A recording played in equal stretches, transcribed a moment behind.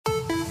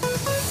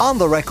On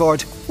the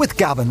Record with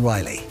Gavin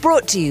Riley.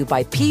 Brought to you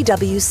by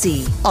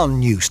PwC. On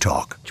News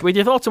Talk. With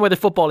your thoughts on whether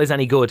football is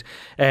any good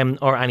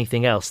or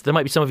anything else. There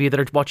might be some of you that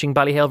are watching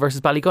Ballyhale versus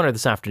Ballygunner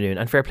this afternoon,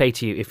 and fair play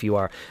to you if you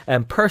are.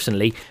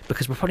 Personally,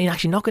 because we're probably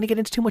actually not going to get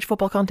into too much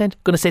football content,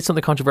 going to say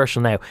something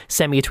controversial now.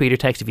 Send me a tweet or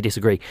text if you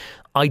disagree.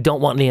 I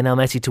don't want Lionel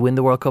Messi to win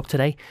the World Cup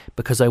today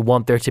because I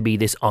want there to be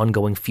this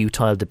ongoing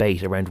futile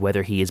debate around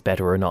whether he is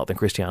better or not than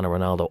Cristiano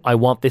Ronaldo. I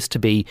want this to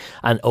be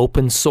an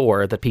open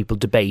sore that people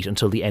debate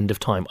until the end of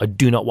time. I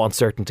do not want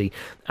certainty,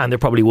 and there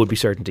probably would be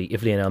certainty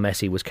if Lionel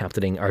Messi was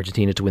captaining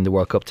Argentina to win the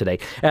World Cup today.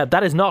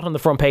 That is not on the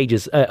front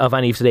pages of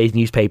any of today's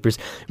newspapers,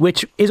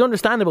 which is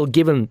understandable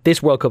given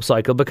this World Cup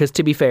cycle, because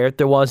to be fair,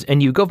 there was a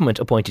new government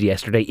appointed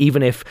yesterday,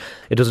 even if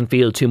it doesn't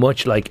feel too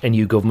much like a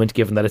new government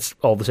given that it's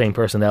all the same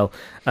personnel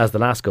as the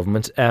last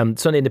government.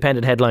 Sunday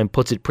Independent headline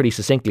puts it pretty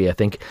succinctly, I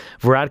think.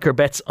 Varadkar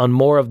bets on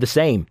more of the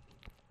same.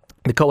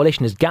 The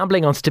coalition is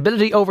gambling on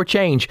stability over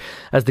change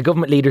as the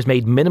government leaders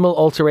made minimal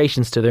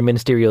alterations to their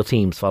ministerial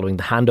teams following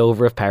the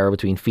handover of power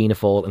between Fianna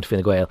Fáil and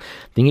Fine Gael.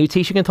 The new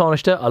Taoiseach and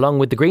Taoiseach, along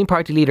with the Green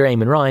Party leader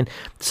Eamon Ryan,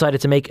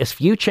 decided to make as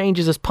few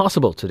changes as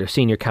possible to their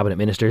senior cabinet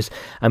ministers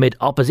amid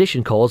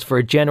opposition calls for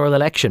a general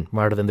election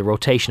rather than the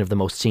rotation of the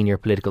most senior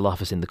political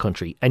office in the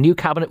country. A new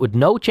cabinet with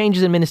no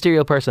changes in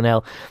ministerial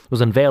personnel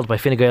was unveiled by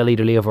Fine Gael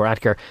leader Leo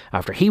Varadkar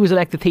after he was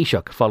elected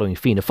Taoiseach following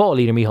Fianna Fáil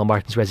leader Micheál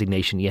Martin's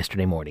resignation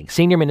yesterday morning.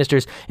 Senior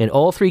ministers in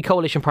all three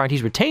coalition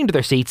parties retained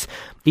their seats,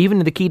 even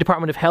in the key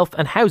Department of Health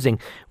and Housing,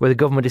 where the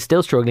government is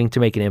still struggling to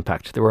make an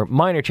impact. There were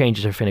minor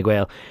changes for Fine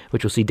Gael,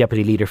 which will see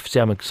Deputy Leader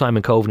Simon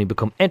Coveney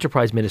become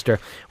Enterprise Minister,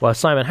 while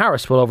Simon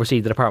Harris will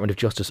oversee the Department of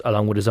Justice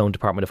along with his own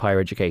Department of Higher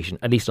Education,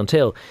 at least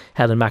until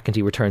Helen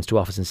McEntee returns to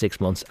office in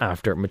 6 months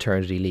after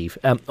maternity leave.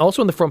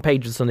 Also on the front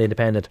page of the Sunday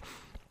Independent,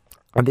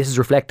 and this is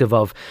reflective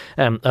of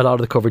a lot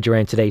of the coverage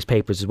around today's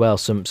papers as well.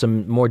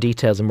 Some more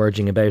details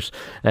emerging about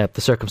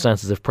the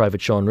circumstances of Private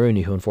Sean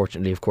Rooney, who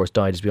unfortunately, of course,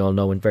 died, as we all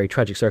know, in very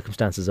tragic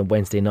circumstances on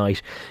Wednesday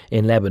night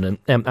in Lebanon.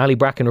 Ali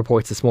Bracken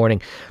reports this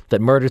morning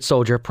that murdered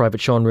soldier Private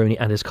Sean Rooney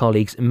and his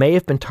colleagues may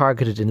have been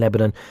targeted in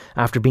Lebanon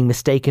after being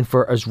mistaken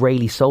for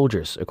Israeli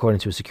soldiers, according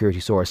to a security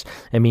source.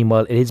 And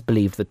meanwhile, it is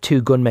believed that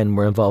 2 gunmen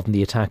were involved in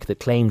the attack that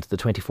claimed the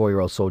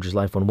 24-year-old soldier's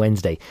life on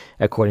Wednesday,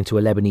 according to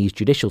a Lebanese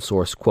judicial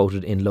source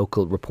quoted in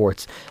local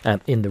reports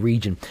in the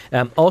region.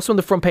 Also on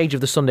the front page of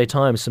the Sunday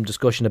Times, some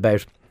discussion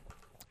about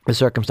the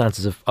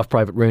circumstances of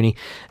Private Rooney.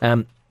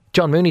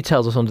 John Mooney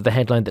tells us under the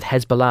headline that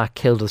Hezbollah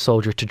killed a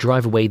soldier to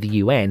drive away the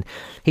UN.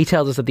 He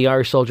tells us that the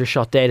Irish soldier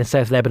shot dead in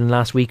South Lebanon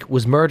last week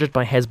was murdered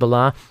by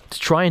Hezbollah to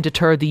try and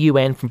deter the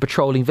UN from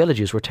patrolling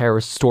villages where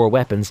terrorists store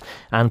weapons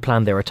and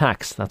plan their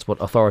attacks. That's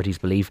what authorities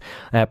believe.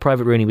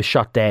 Private Rooney was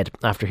shot dead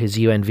after his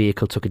UN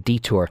vehicle took a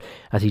detour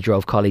as he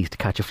drove colleagues to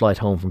catch a flight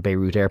home from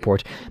Beirut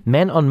Airport.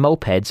 Men on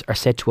mopeds are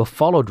said to have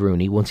followed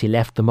Rooney once he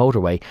left the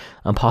motorway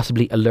and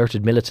possibly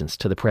alerted militants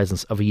to the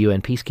presence of a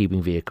UN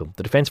peacekeeping vehicle.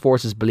 The Defence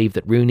Forces believe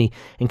that Rooney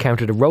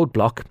encountered a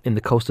roadblock in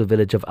the coastal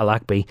village of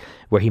Al-Aqbi,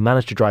 where he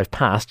managed to drive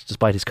past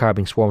despite his car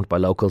being swarmed by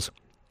locals.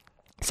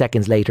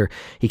 Seconds later,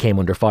 he came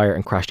under fire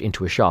and crashed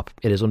into a shop.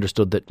 It is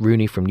understood that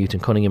Rooney from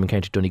Newton Cunningham in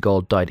County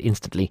Donegal died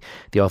instantly.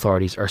 The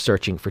authorities are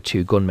searching for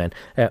 2 gunmen.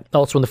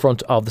 Also on the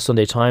front of the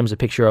Sunday Times, a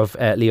picture of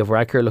Leo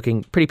Varadkar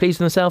looking pretty pleased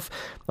with himself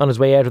on his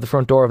way out of the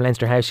front door of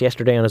Leinster House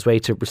yesterday on his way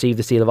to receive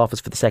the seal of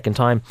office for the second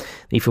time.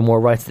 Even More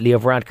writes that Leo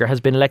Varadkar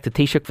has been elected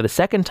Taoiseach for the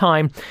second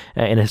time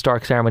in a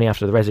historic ceremony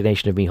after the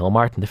resignation of Micheál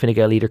Martin. The Fine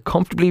Gael leader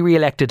comfortably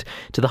re-elected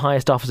to the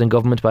highest office in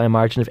government by a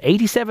margin of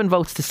 87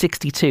 votes to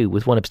 62,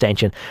 with 1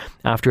 abstention,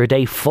 after a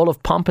day full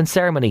of pomp and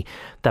ceremony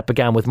that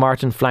began with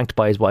Martin, flanked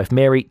by his wife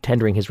Mary,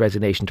 tendering his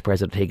resignation to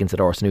President Higgins at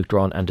Orsa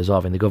Uachtaráin and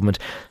dissolving the government.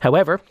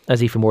 However,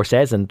 as Aoife Moore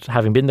says, and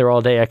having been there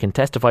all day, I can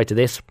testify to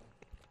this,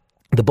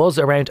 the buzz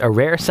around a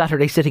rare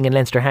Saturday sitting in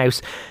Leinster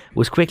House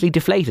was quickly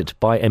deflated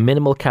by a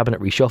minimal cabinet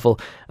reshuffle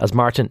as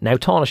Martin, now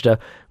Taoiseach,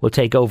 will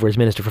take over as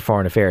Minister for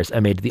Foreign Affairs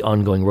amid the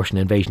ongoing Russian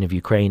invasion of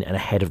Ukraine and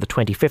ahead of the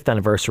 25th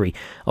anniversary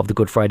of the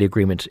Good Friday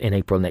Agreement in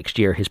April next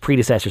year. His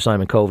predecessor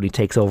Simon Coveney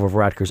takes over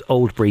Varadkar's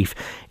old brief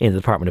in the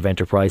Department of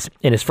Enterprise.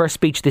 In his first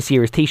speech this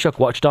year as Taoiseach,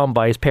 watched on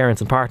by his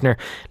parents and partner,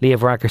 Leo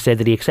Varadkar said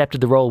that he accepted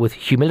the role with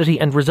humility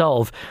and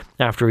resolve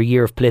after a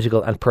year of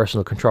political and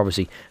personal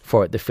controversy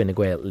for the Fine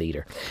Gael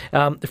leader.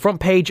 The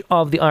front page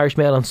of the Irish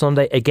Mail on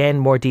Sunday, again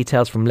more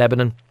details from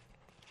Lebanon.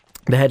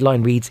 The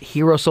headline reads,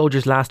 "Hero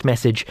Soldier's last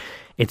message,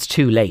 it's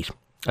too late."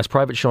 As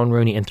Private Sean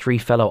Rooney and 3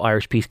 fellow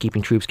Irish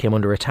peacekeeping troops came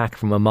under attack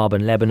from a mob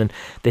in Lebanon,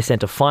 they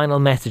sent a final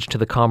message to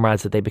the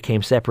comrades that they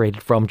became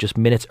separated from just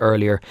minutes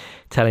earlier,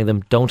 telling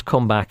them, "Don't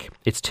come back,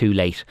 it's too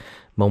late."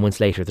 Moments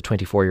later, the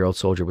 24-year-old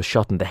soldier was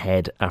shot in the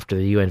head after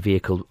the UN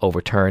vehicle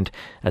overturned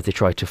as they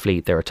tried to flee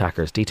their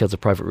attackers. Details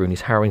of Private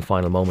Rooney's harrowing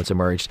final moments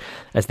emerged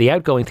as the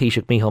outgoing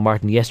Taoiseach Micheál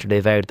Martin yesterday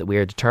vowed that we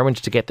are determined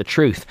to get the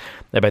truth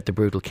about the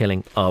brutal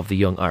killing of the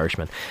young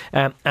Irishman.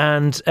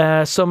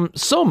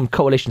 Some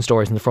coalition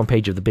stories on the front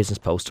page of the Business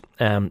Post.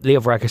 Leo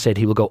Varadkar said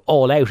he will go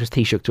all out as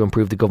Taoiseach to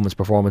improve the government's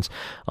performance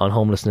on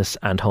homelessness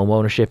and home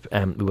ownership.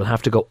 We will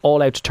have to go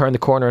all out to turn the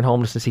corner on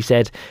homelessness, he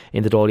said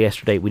in the Dáil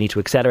yesterday. We need to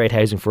accelerate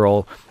housing for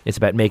all. It's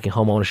about making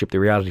home ownership the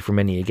reality for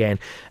many again.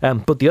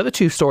 But the other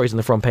two stories on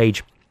the front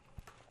page,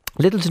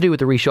 little to do with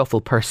the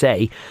reshuffle per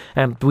se.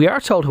 We are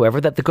told,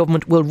 however, that the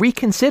government will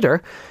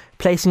reconsider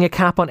placing a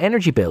cap on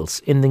energy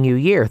bills in the new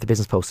year, the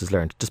Business Post has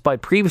learned,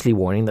 despite previously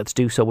warning that to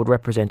do so would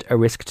represent a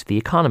risk to the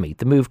economy.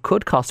 The move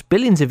could cost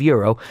billions of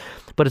euro,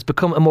 but it's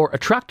become a more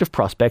attractive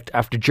prospect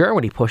after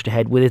Germany pushed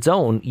ahead with its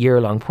own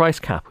year-long price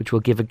cap, which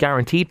will give a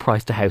guaranteed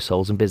price to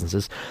households and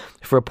businesses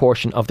for a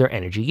portion of their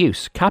energy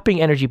use.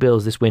 Capping energy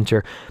bills this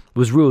winter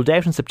was ruled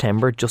out in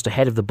September, just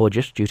ahead of the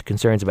budget, due to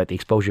concerns about the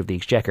exposure of the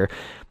Exchequer.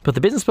 But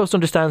the Business Post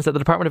understands that the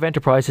Department of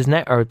Enterprise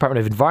Department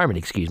of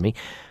Environment,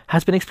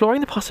 has been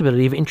exploring the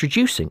possibility of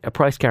introducing a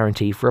price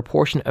guarantee for a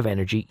portion of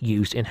energy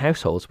used in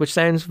households, which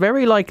sounds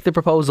very like the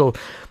proposal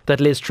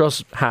that Liz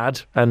Truss had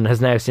and has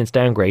now since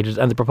downgraded,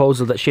 and the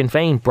proposal that Sinn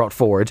Féin brought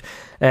forward,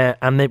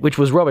 which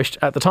was rubbished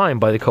at the time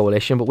by the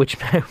coalition, but which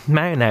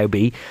may now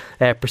be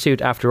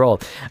pursued after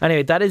all.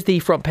 Anyway, that is the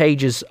front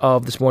pages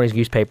of this morning's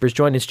newspapers,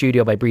 joined in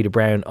studio by Breda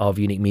Brown of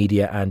Unique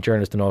Media and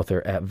journalist and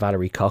author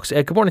Valerie Cox.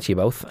 Good morning to you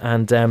both,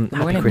 and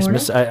happy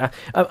Christmas.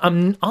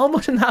 I'm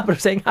almost in the habit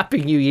of saying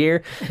Happy New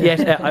Year,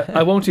 yet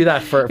I won't do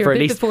that for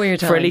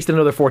at least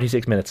another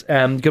 46 minutes.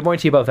 Good morning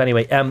to you both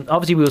anyway.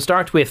 Obviously we will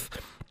start with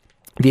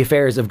the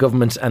affairs of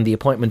government and the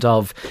appointment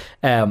of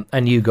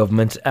a new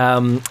government.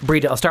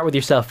 Breda, I'll start with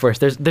yourself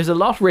first. There's a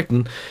lot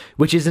written,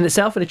 which is in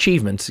itself an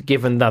achievement,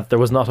 given that there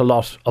was not a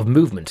lot of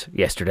movement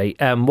yesterday.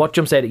 What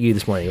jumps out at you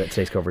this morning about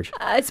today's coverage?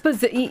 I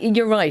suppose that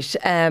you're right.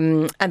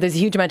 And there's a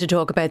huge amount of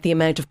talk about the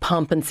amount of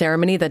pomp and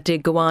ceremony that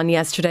did go on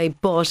yesterday.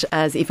 But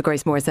as Aoife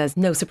Grace Moore says,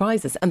 no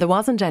surprises. And there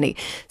wasn't any.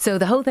 So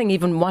the whole thing,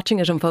 even watching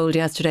it unfold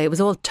yesterday, it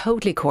was all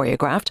totally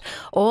choreographed,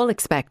 all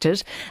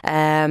expected.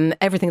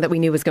 Everything that we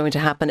knew was going to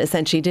happen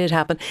essentially did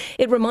happen.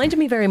 It reminded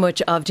me very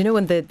much of, do you know,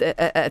 when the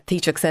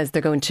Taoiseach says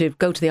they're going to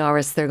go to the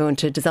Áras, they're going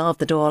to dissolve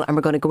the Dáil, and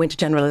we're going to go into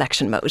general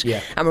election mode.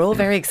 Yeah. And we're all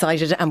very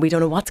excited and we don't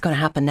know what's going to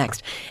happen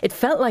next. It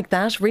felt like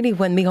that really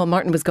when Micheál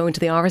Martin was going to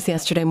the Áras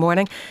yesterday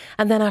morning,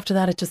 and then after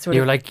that it just sort of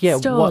You're like,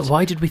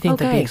 why did we think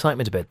there'd be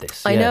excitement about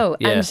this? I know.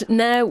 Yeah. And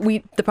now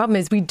the problem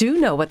is we do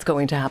know what's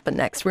going to happen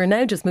next. We're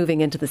now just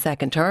moving into the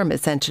second term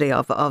essentially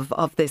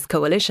of this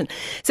coalition.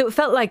 So it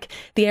felt like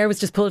the air was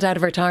just pulled out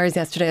of our tyres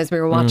yesterday as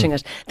we were watching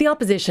it. The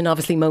opposition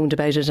obviously moaned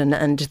about it,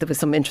 and there was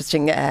some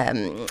interesting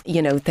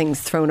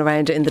things thrown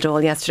around in the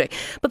Dáil yesterday,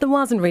 but there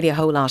wasn't really a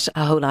whole lot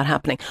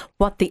happening.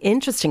 What the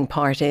interesting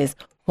part is,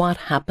 what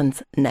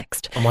happens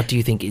next? And what do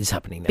you think is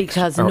happening next?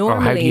 Because or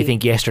how do you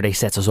think yesterday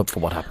sets us up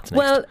for what happens next?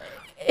 Well,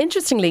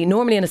 interestingly,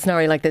 normally in a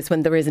scenario like this,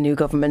 when there is a new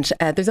government,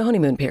 there's a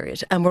honeymoon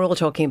period, and we're all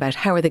talking about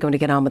how are they going to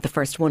get on with the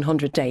first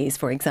 100 days,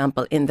 for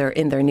example, in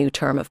their new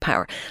term of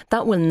power.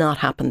 That will not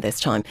happen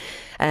this time.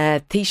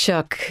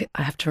 Taoiseach,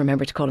 I have to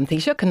remember to call him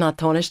Taoiseach and not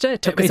Taoiseach.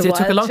 It took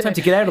a long time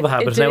to get out of the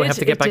habit. Now we have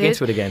to get back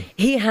into it again.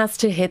 He has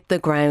to hit the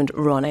ground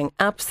running.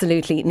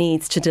 Absolutely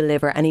needs to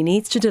deliver, and he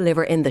needs to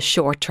deliver in the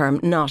short term,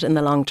 not in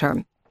the long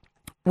term.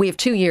 We have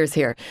 2 years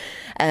here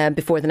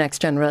before the next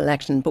general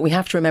election, but we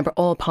have to remember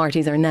all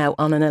parties are now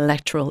on an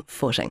electoral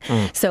footing.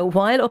 So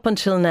while up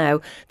until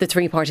now the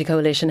three-party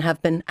coalition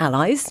have been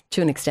allies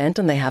to an extent,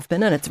 and they have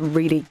been, and it's a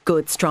really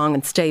good, strong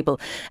and stable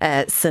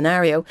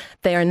scenario,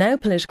 they are now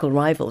political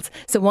rivals.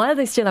 So while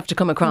they still have to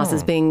come across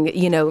as being,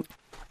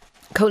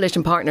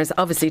 coalition partners,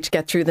 obviously, to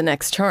get through the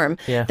next term,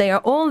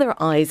 all their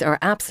eyes are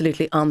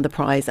absolutely on the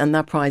prize, and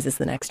that prize is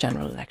the next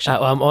general election.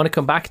 I want to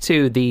come back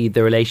to the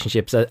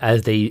relationships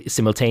as they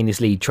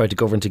simultaneously try to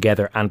govern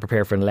together and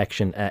prepare for an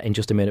election in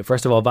just a minute.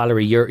 First of all,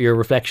 Valerie, your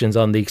reflections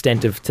on the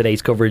extent of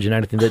today's coverage and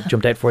anything that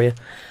jumped out for you?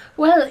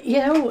 Well,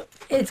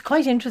 it's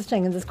quite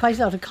interesting, and there's quite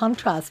a lot of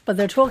contrast, but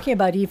they're talking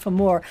about Aoife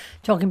Moore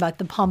talking about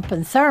the pomp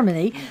and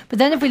ceremony. But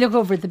then if we look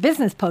over at the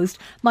Business Post,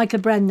 Michael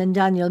Brennan and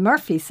Daniel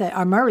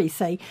Murray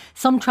say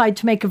some tried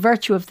to make a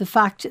virtue of the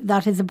fact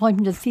that his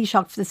appointment as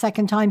Taoiseach for the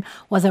second time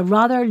was a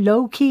rather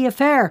low-key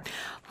affair.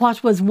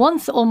 What was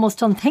once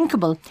almost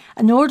unthinkable,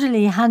 an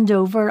orderly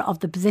handover of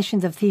the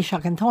positions of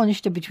Taoiseach and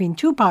Taoiseach between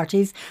two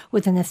parties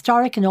with an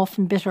historic and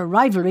often bitter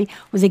rivalry,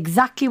 was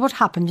exactly what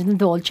happened in the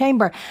Dáil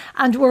chamber.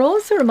 And we're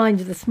also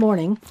reminded this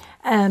morning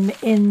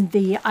in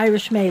the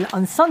Irish Mail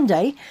on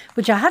Sunday,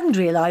 which I hadn't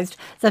realised,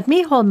 that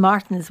Micheál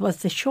Martin's was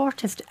the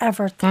shortest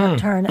ever third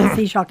term as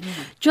Taoiseach.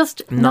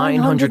 Just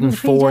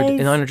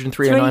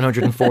 903 or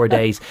 904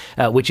 days,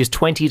 which is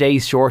 20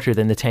 days shorter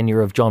than the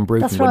tenure of John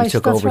Bruton when he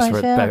took over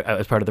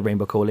as part of the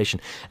Rainbow Coalition.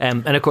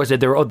 And of course,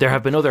 there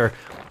have been other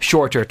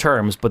shorter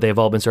terms, but they've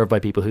all been served by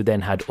people who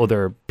then had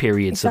other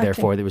periods, so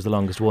therefore there was the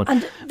longest one.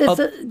 And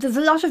there's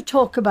a lot of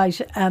talk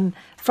about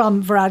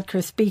from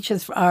Varadkar's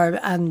speeches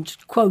and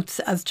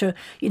quotes as to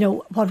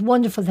what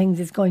wonderful things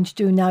he's going to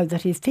do now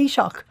that he's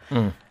Taoiseach.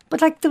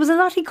 But there was a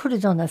lot he could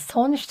have done as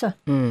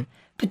Taoiseach.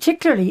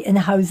 particularly in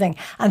housing.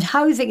 And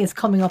housing is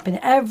coming up in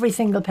every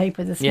single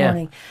paper this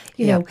morning.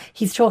 You know,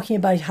 he's talking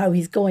about how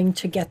he's going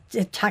to get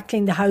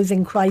tackling the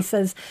housing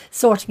crisis,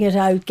 sorting it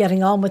out,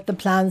 getting on with the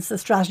plans, the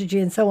strategy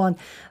and so on.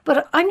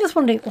 But I'm just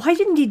wondering, why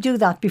didn't he do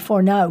that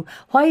before now?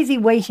 Why is he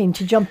waiting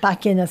to jump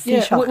back in as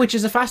Taoiseach? Which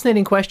is a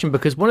fascinating question,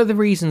 because one of the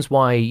reasons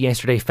why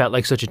yesterday felt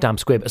like such a damp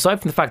squib, aside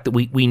from the fact that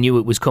we knew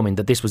it was coming,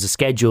 that this was a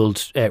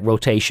scheduled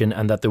rotation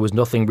and that there was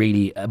nothing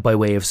really by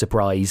way of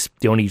surprise.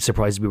 The only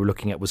surprises we were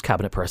looking at was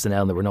cabinet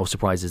personnel, and there were no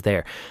surprises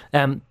there.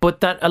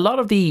 But that a lot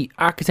of the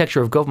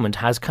architecture of government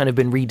has kind of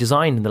been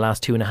redesigned in the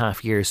last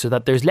 2.5 years, so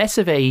that there's less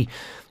of a,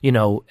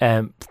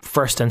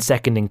 first and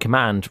second in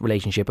command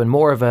relationship, and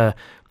more of a,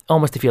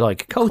 almost, if you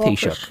like,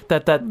 co-Taoiseach.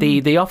 That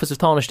the Office of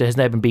Taoiseach has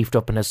now been beefed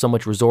up and has so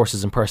much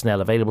resources and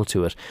personnel available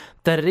to it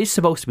that it is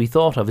supposed to be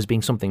thought of as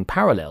being something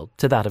parallel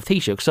to that of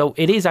Taoiseach. So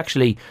it is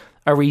actually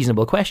a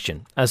reasonable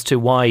question as to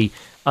why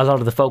a lot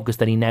of the focus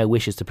that he now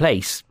wishes to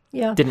place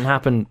didn't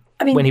happen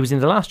when he was in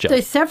the last job.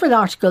 There's several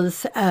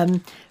articles,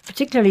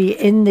 particularly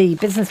in the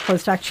Business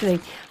Post actually,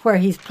 where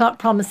he's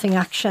promising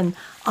action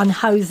on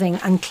housing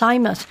and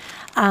climate.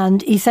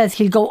 And he says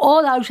he'll go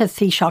all out as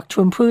Taoiseach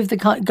to improve the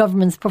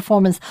government's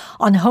performance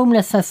on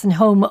homelessness and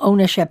home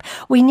ownership.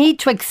 We need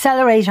to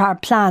accelerate our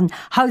plan,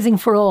 Housing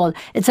for All.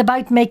 It's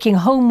about making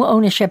home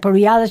ownership a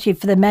reality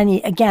for the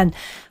many again.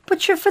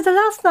 But sure, for the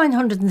last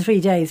 903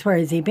 days, where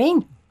has he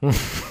been?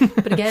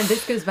 But again,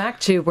 this goes back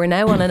to, we're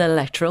now on an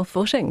electoral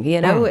footing,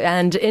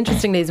 and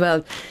interestingly as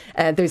well,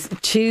 there's a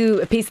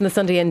piece in the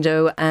Sunday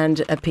Indo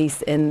and a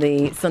piece in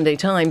the Sunday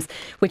Times,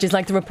 which is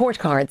like the report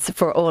cards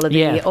for all of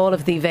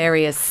the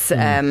various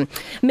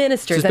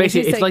ministers. So it's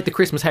basically, it's like the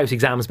Christmas house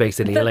exams,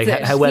 basically, like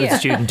how well is the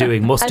student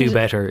doing, must do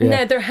better.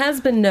 Now, there has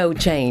been no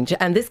change,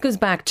 and this goes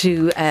back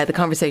to the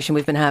conversation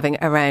we've been having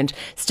around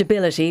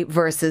stability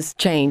versus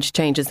change.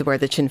 Change is the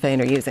word that Sinn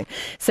Féin are using.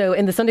 So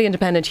in the Sunday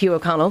Independent, Hugh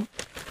O'Connell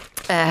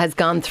has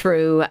gone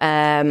through,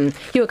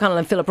 Hugh O'Connell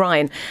and Philip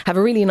Ryan have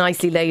a really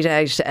nicely laid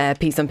out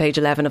piece on page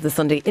 11 of the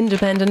Sunday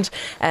Independent.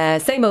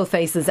 Same old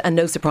faces and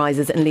no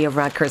surprises in Leo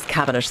Varadkar's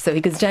cabinet. So he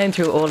goes down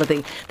through all of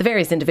the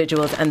various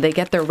individuals and they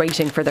get their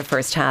rating for their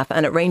first half,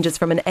 and it ranges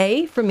from an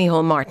A for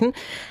Micheál Martin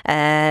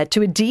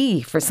to a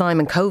D for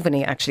Simon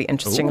Coveney, actually,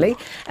 interestingly,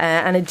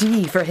 and a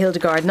D for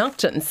Hildegard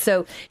Naughton.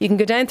 So you can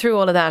go down through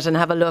all of that and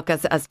have a look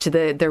as to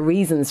the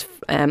reasons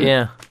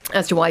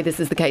as to why this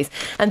is the case.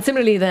 And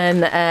similarly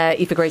then,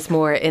 Aoife Grace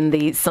Moore in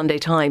the Sunday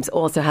Times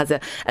also has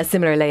a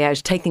similar layout,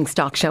 taking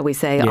stock, shall we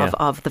say,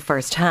 of the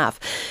first half.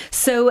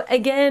 So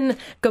again,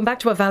 going back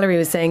to what Valerie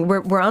was saying,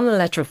 we're on an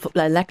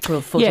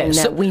electoral footing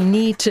now. We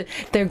need to,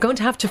 they're going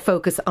to have to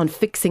focus on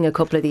fixing a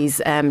couple of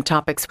these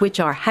topics, which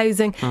are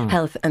housing,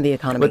 health and the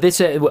economy. But this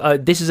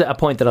is a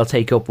point that I'll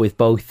take up with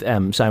both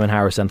Simon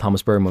Harris and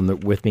Thomas Berman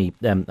with me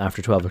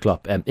after 12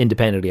 o'clock.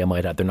 Independently, I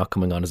might add, they're not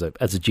coming on as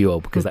a duo,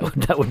 because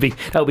that would be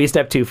a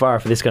step too far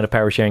for this kind of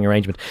power sharing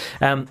arrangement.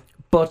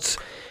 But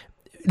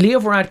Leo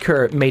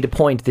Varadkar made a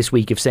point this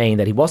week of saying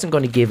that he wasn't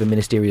going to give a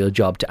ministerial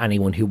job to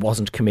anyone who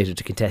wasn't committed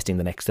to contesting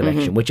the next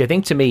election, which I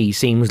think to me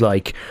seems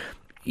like,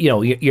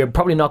 you're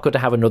probably not going to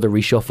have another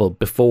reshuffle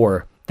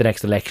before the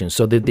next election.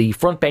 So the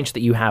front bench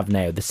that you have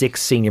now, the 6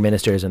 senior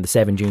ministers and the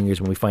 7 juniors,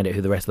 when we find out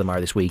who the rest of them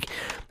are this week,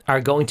 are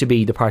going to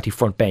be the party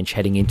front bench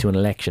heading into an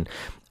election.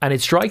 And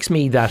it strikes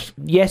me that,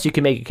 yes, you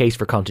can make a case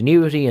for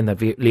continuity and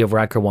that Leo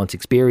Varadkar wants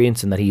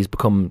experience and that he's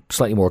become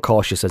slightly more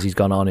cautious as he's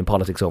gone on in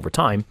politics over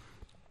time,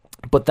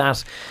 but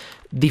that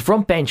the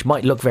front bench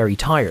might look very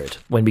tired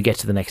when we get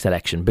to the next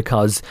election,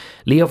 because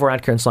Leo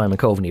Varadkar and Simon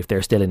Coveney, if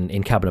they're still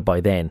in cabinet by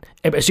then,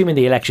 assuming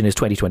the election is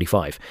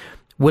 2025,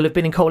 will have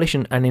been in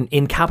coalition and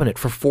in cabinet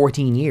for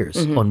 14 years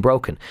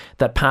unbroken.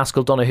 That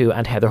Paschal Donoghue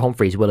and Heather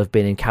Humphreys will have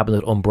been in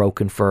cabinet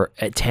unbroken for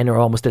 10 or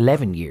almost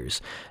 11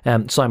 years.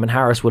 Simon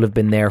Harris will have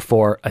been there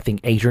for, I think,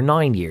 8 or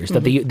 9 years.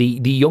 That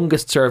the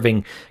youngest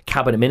serving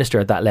cabinet minister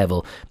at that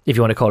level, if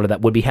you want to call her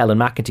that, would be Helen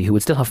McEntee, who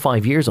would still have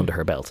 5 years under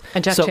her belt.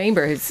 And Jack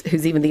Chambers,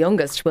 who's even the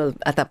youngest, will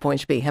at that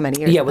point be how many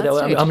years? Yeah,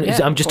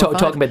 I'm just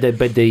talking about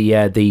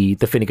the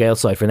Fine Gael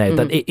side for now.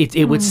 That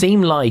it would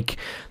seem like,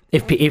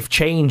 if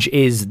change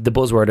is the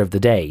buzzword of the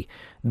day,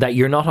 that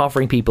you're not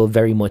offering people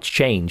very much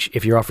change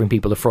if you're offering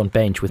people a front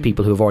bench with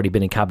people who have already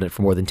been in cabinet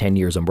for more than 10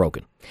 years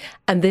unbroken.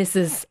 And this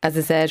is, as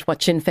I said,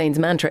 what Sinn Féin's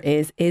mantra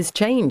is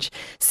change.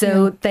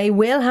 So they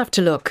will have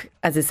to look,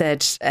 as I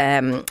said,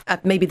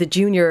 at maybe the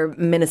junior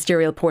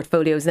ministerial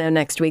portfolios now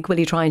next week. Will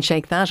you try and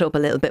shake that up a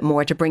little bit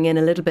more to bring in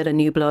a little bit of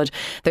new blood?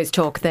 There's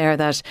talk there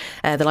that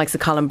the likes of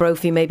Colin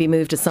Brophy may be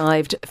moved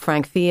aside,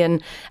 Frank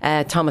Fian,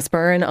 Thomas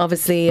Byrne,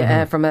 obviously,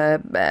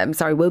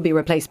 will be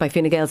replaced by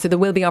Fine Gael. So there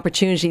will be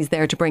opportunities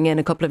there to bring in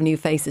a couple of new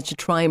faces to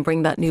try and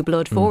bring that new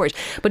blood forward.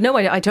 But no,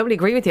 I totally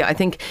agree with you. I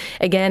think,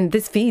 again,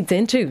 this feeds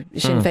into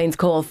Sinn Féin's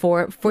call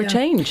for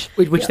change.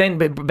 Which then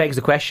begs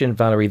the question,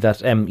 Valerie,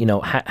 that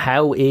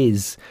how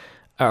is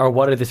or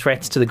what are the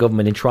threats to the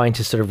government in trying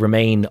to sort of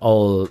remain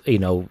all,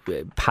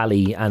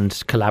 pally and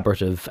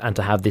collaborative and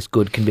to have this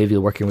good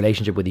convivial working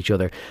relationship with each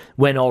other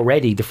when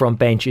already the front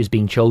bench is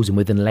being chosen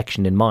with an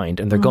election in mind,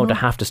 and they're going to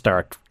have to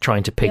start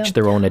trying to pitch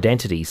their own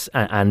identities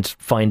and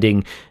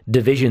finding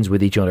divisions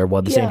with each other while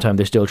at the same time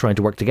they're still trying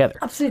to work together.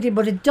 Absolutely,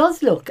 but it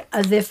does look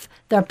as if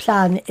their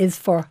plan is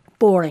for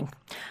boring.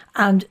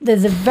 And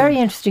there's a very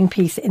interesting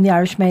piece in the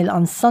Irish Mail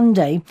on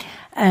Sunday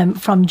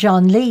from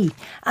John Lee.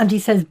 And he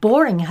says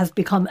boring has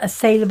become a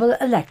saleable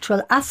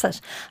electoral asset.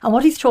 And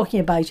what he's talking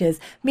about is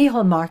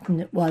Micheál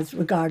Martin was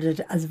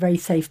regarded as a very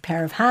safe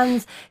pair of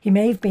hands. He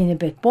may have been a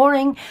bit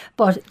boring,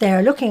 but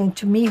they're looking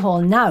to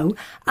Micheál now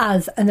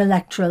as an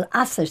electoral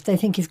asset. They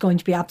think he's going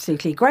to be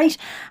absolutely great.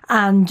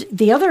 And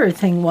the other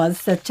thing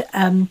was that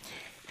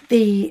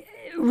the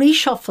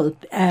reshuffle,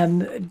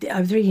 I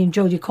was reading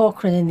Jody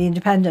Corcoran in The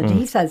Independent.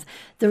 He says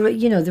the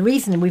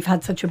reason we've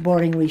had such a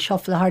boring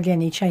reshuffle, hardly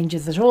any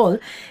changes at all,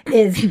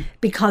 is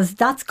because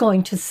that's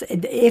going to,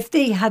 if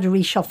they had a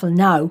reshuffle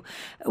now,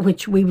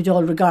 which we would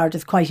all regard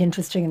as quite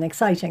interesting and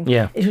exciting,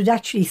 it would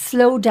actually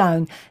slow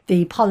down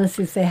the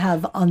policies they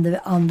have on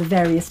the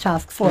various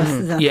task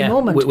forces at the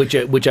moment.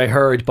 Which I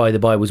heard, by the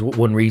by, was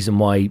one reason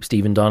why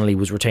Stephen Donnelly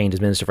was retained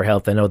as Minister for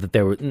Health. I know that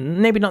there were,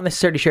 maybe not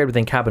necessarily shared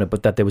within Cabinet,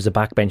 but that there was a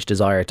backbench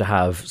desire to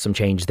have some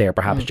change there,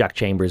 perhaps Jack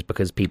Chambers,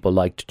 because people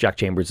liked Jack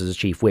Chambers as a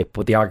chief whip.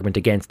 But the argument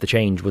against the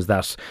change was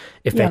that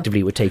effectively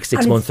it would take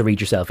 6 months to read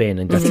yourself in,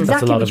 and that's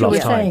exactly a lot of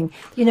lost time.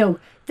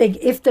 Saying,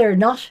 if they're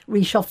not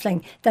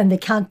reshuffling, then they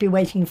can't be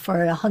waiting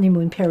for a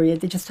honeymoon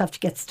period. They just have to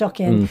get stuck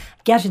in,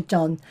 get it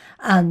done,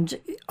 and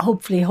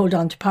hopefully hold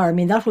on to power. I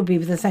mean, that would be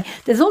the same.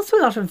 There's also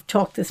a lot of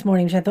talk this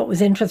morning, which I thought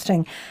was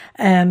interesting.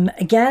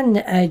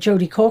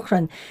 Jody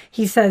Corcoran,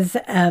 he says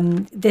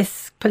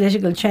this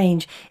political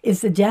change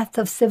is the death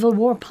of civil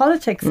war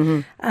politics.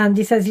 And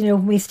he says,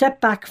 when we step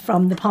back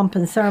from the pomp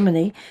and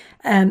ceremony,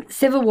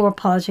 civil war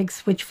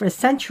politics, which for a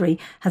century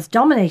has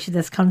dominated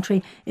this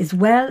country, is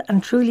well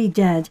and truly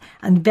dead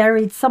and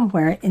buried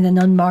somewhere in an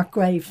unmarked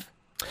grave.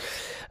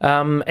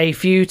 A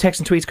few texts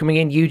and tweets coming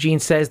in. Eugene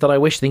says that I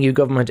wish the new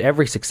government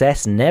every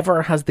success.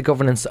 Never has the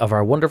governance of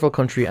our wonderful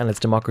country and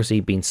its democracy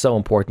been so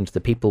important. The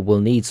people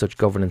will need such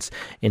governance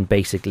in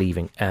basic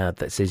living.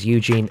 That says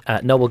Eugene.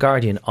 Noble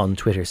Guardian on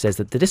Twitter says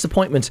that the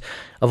disappointment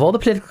of all the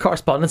political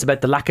correspondents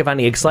about the lack of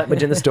any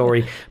excitement in the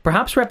story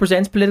perhaps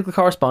represents political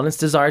correspondents'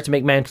 desire to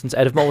make mountains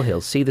out of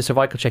molehills. See the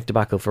cervical check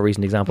debacle for a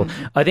recent example.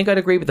 I think I'd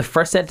agree with the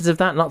first sentence of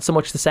that, not so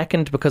much the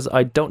second, because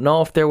I don't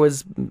know if there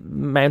was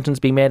mountains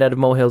being made out of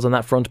molehills on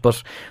that front,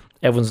 but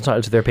everyone's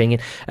entitled to their opinion.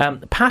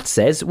 Pat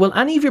says, will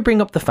any of you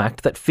bring up the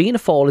fact that Fianna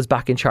Fáil is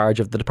back in charge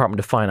of the Department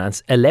of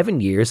Finance 11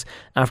 years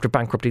after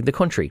bankrupting the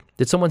country?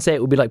 Did someone say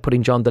it would be like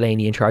putting John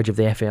Delaney in charge of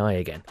the FAI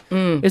again?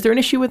 Is there an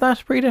issue with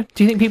that, Breda?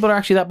 Do you think people are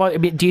actually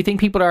that... Do you think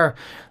people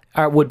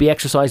would be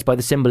exercised by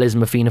the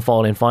symbolism of Fianna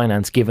Fáil in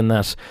finance, given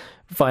that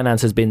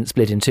finance has been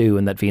split in two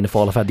and that Fianna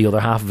Fáil have had the other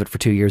half of it for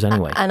 2 years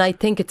anyway? And I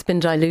think it's been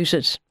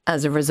diluted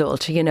as a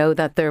result,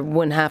 that their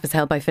one half is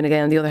held by Fine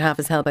Gael and the other half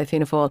is held by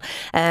Fianna Fáil.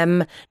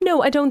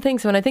 No, I don't think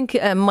so. And I think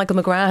Michael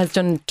McGrath has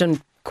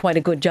done quite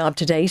a good job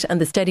to date, and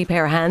the steady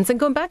pair of hands. And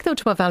going back though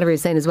to what Valerie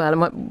was saying as well,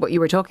 and what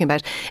you were talking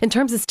about in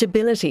terms of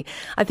stability,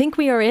 I think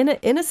we are in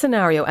a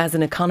scenario as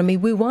an economy.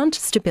 We want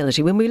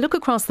stability. When we look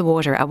across the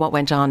water at what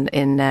went on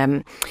in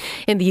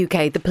the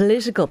UK, the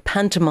political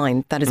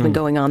pantomime that has been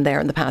going on there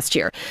in the past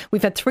year,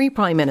 we've had 3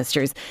 prime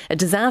ministers, a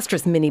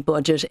disastrous mini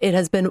budget. It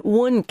has been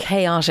one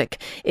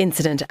chaotic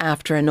incident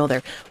after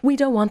another. We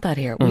don't want that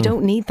here. We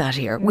don't need that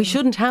here. We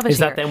shouldn't have it. Is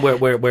that then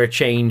where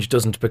change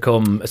doesn't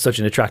become such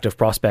an attractive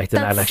prospect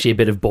and actually a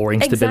bit of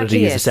boring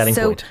stability is a selling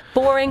point? So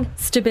boring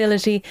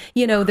stability.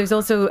 There's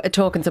also a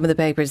talk in some of the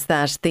papers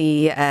that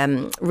the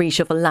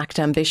reshuffle lacked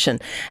ambition,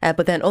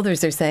 but then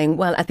others are saying,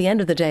 well, at the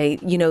end of the day,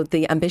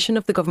 the ambition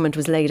of the government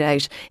was laid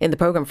out in the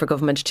programme for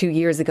government 2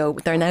 years ago.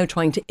 They're now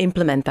trying to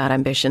implement that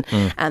ambition,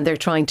 and they're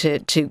trying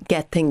to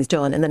get things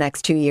done in the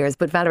next 2 years.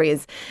 But Valerie,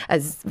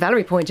 as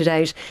Valerie pointed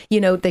out,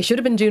 they should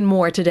have been doing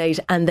more to date,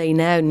 and they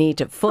now need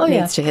to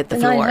needs to hit the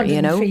floor.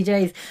 903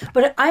 days.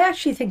 But I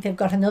actually think they've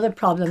got another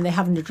problem they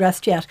haven't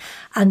addressed yet,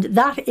 and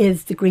that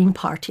is the Green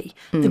Party.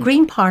 The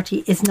Green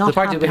Party is not the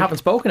party that we haven't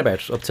spoken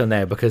about up till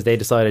now, because they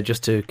decided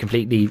just to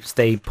completely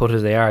stay put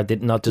as they are,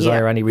 did not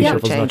desire any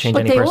reshuffles, not change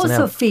any personnel. But they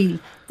also feel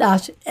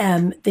that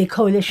the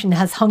coalition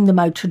has hung them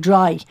out to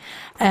dry.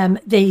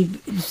 They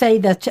say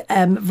that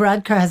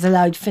Varadkar has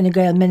allowed Fine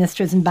Gael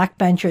ministers and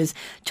backbenchers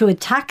to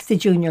attack the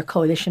junior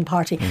coalition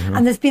party.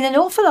 And there's been an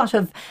awful lot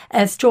of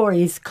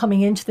stories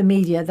coming into the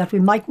media that we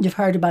mightn't have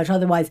heard about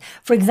otherwise.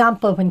 For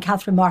example, when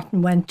Catherine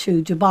Martin went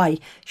to Dubai,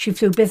 she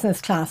flew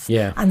business class,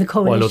 and the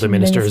coalition while other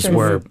ministers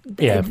were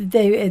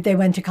they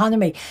went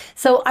economy.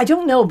 So I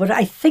don't know, but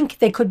I think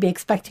they could be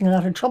expecting a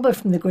lot of trouble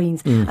from the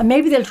Greens, and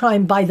maybe they'll try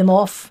and buy them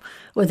off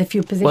with a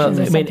few positions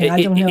positions or something.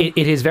 I don't know.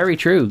 It is very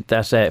true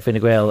that Fine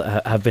Gael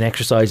have been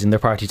exercising their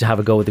party to have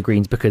a go with the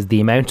Greens, because the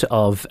amount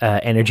of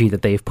energy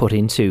that they've put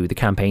into the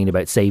campaign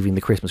about saving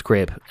the Christmas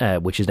crib,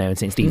 which is now in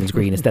St Stephen's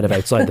Green instead of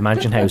outside the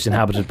Mansion House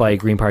inhabited by a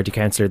Green Party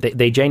councillor,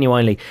 they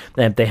genuinely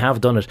they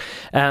have done it.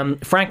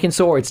 Frank in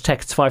Swords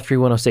texts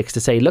 53106 to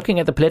say, looking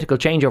at the political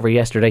changeover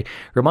yesterday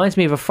reminds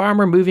me of a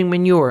farmer moving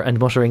manure and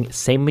muttering,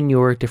 same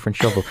manure, different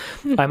shovel.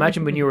 I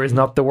imagine manure is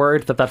not the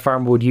word that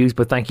farmer would use,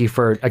 but thank you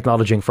for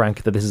acknowledging,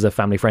 Frank, that this is a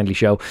family friendly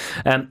show.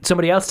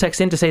 Somebody else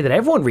texts in to say that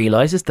everyone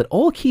realises that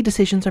all key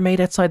decisions are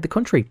made outside the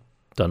country.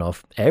 Don't know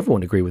if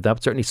everyone agree with that,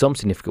 but certainly some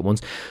significant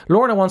ones.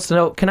 Lorna wants to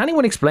know, can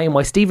anyone explain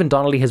why Stephen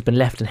Donnelly has been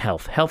left in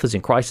health? Health is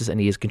in crisis and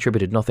he has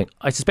contributed nothing.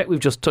 I suspect we've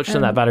just touched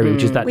on that, Valerie,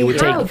 which is that it would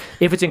take,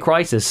 if it's in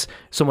crisis,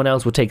 someone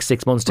else would take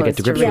 6 months to get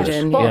to grips with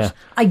it. But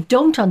I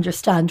don't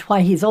understand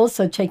why he's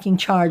also taking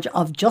charge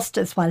of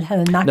justice while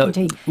Helen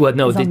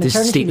McEntee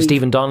this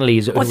Stephen Donnelly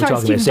is we're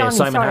talking about.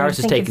 Simon Harris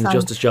is taking the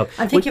justice job.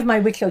 I'm thinking of my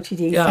Wicklow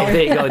TD.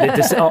 There you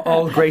go.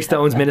 All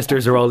Greystones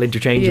ministers are all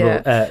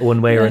interchangeable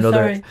one way or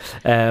another.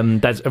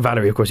 That's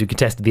Valerie, of course, who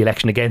contested the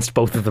election against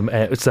both of them,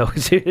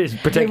 especially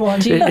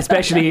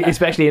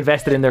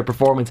invested in their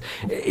performance.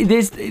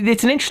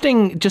 It's an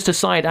interesting, just a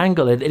side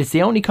angle. It's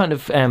the only kind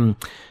of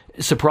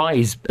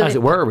surprise, as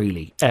it were,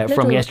 really,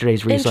 from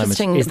yesterday's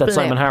reassignment, is that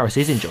Simon Harris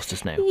is in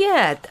justice now.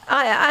 Yeah,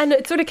 and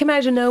it sort of came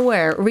out of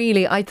nowhere,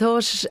 really. I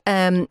thought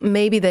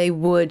maybe they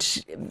would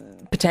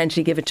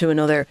potentially give it to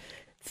another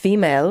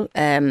female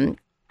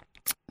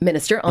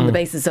minister on the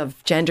basis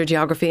of gender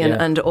geography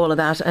and all of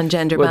that, and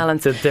gender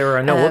balance. There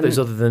are no others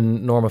other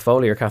than Norma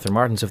Foley or Catherine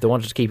Martin, so if they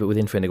wanted to keep it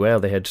within Fine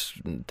Gael,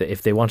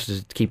 if they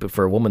wanted to keep it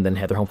for a woman, then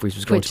Heather Humphreys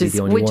was going to be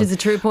the only one. Which is a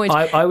true point.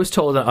 I was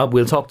told,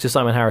 we'll talk to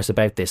Simon Harris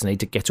about this, and I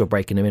need to get to a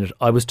break in a minute.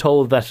 I was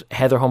told that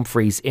Heather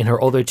Humphreys, in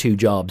her other two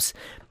jobs,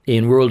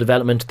 in rural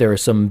development, there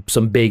is some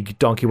big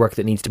donkey work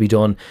that needs to be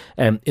done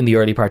in the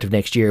early part of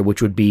next year,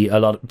 which would be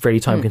fairly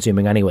time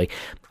consuming anyway.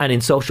 And in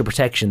social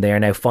protection, they are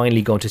now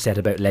finally going to set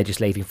about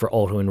legislating for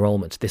auto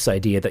enrolment. This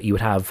idea that you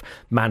would have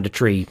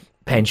mandatory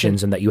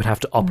pensions and that you would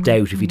have to opt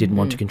out if you didn't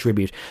want to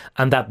contribute,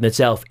 and that in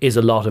itself is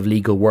a lot of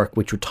legal work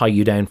which would tie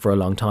you down for a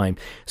long time.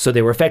 So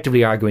they were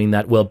effectively arguing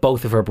that, well,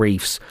 both of her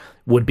briefs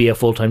would be a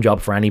full-time job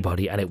for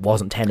anybody, and it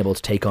wasn't tenable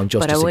to take on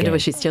justice again. But I wonder,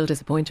 was she still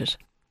disappointed?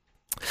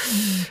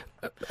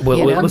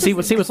 We'll see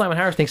what Simon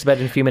Harris thinks about it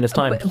in a few minutes'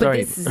 time.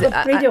 Sorry.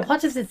 Breda,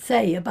 what does it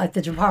say about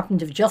the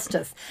Department of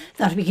Justice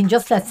that we can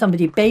just let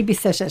somebody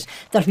babysit it,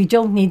 that we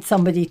don't need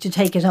somebody to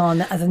take it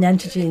on as an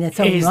entity in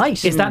its own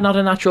right? Is that not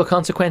a natural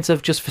consequence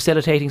of just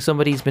facilitating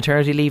somebody's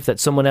maternity leave,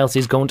 that someone else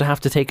is going to have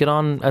to take it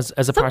on as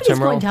a part-time role? Somebody's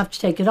going to have to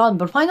take it on,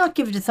 but why not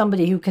give it to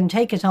somebody who can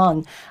take it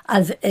on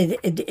as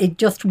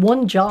just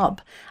one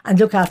job and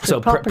look after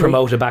it properly? So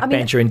promote a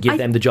backbencher and give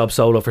them the job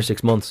solo for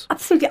 6 months?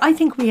 Absolutely. I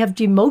think we have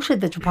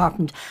demoted the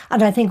department,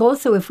 and I think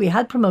also if we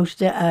had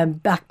promoted a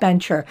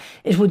backbencher,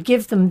 it would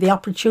give them the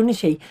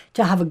opportunity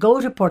to have a go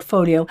at a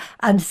portfolio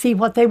and see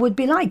what they would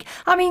be like.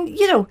 I mean,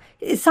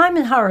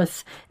 Simon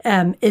Harris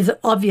is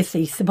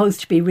obviously supposed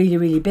to be really,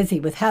 really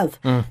busy with health.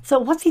 So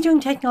what's he doing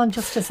taking on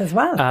justice as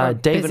well?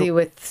 Busy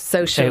with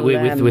social...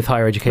 with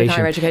higher education. With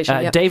higher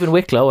education, David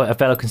Wicklow, a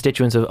fellow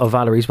constituent of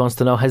Valerie's, wants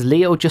to know, has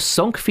Leo just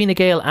sunk Fine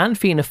Gael and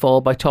Fianna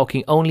Fáil by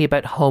talking only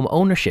about home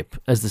ownership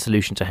as the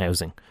solution to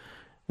housing?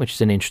 Which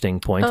is an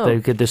interesting point.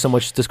 There's so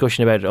much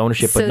discussion about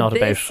ownership, but not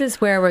about... This is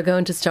where we're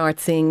going to start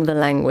seeing the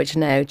language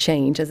now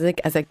change. As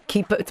I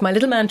keep, it's my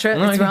little mantra.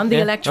 It's around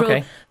the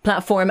electoral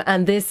platform,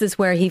 and this is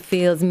where he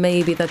feels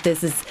maybe that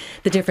this is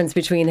the difference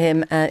between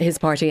him, his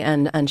party,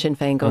 and Sinn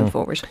Féin going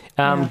forward.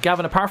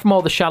 Gavin, apart from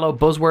all the shallow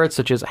buzzwords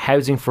such as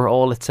housing for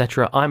all,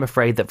 etc., I'm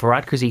afraid that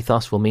Varadkar's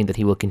ethos will mean that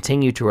he will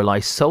continue to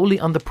rely solely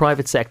on the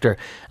private sector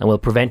and will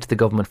prevent the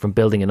government from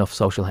building enough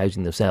social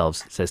housing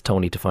themselves, says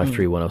Tony to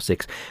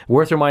 53106.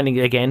 Worth reminding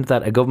again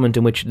that a government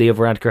in which Leo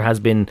Varadkar has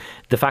been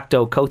de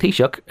facto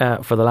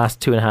co-Taoiseach for the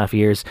last 2.5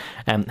 years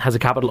has a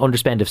capital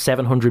underspend of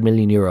 €700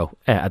 million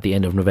at the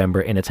end of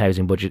November in its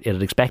housing budget. It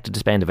had expected to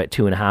spend about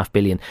 $2.5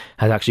 billion,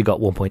 has actually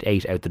got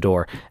 1.8 out the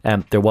door.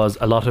 There was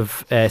a lot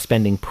of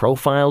spending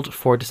profiled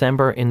for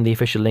December in the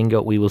official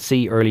lingo. We will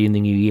see early in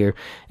the new year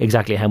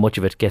exactly how much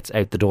of it gets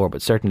out the door,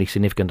 but certainly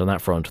significant on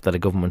that front that a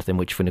government in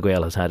which Fine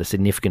Gael has had a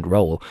significant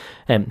role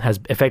has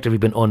effectively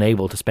been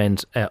unable to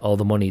spend all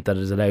the money that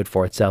is allowed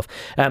for itself.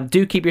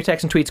 Do keep your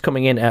texts and tweets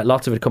coming in,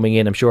 lots of it coming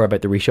in, I'm sure,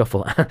 about the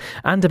reshuffle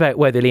and about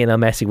whether Lionel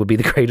Messi would be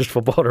the greatest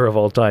footballer of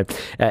all time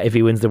if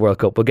he wins the World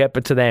Cup. We'll get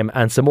to them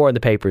and some more in the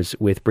papers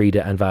with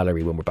Breda and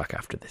Valerie when we're back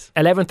after this.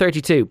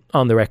 11:32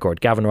 on the record.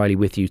 Gavin Riley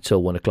with you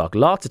till 1 o'clock.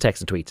 Lots of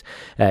texts and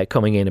tweets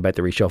coming in about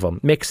the reshuffle.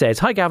 Mick says,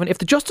 hi Gavin, if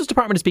the Justice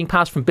Department is being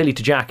passed from Billy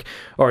to Jack,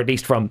 or at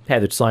least from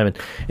Heather to Simon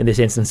in this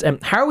instance,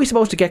 how are we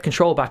supposed to get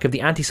control back of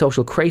the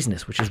antisocial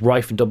craziness which is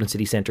rife in Dublin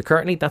city centre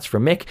currently? That's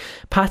from Mick.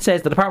 Pat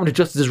says the Department of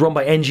Justice is run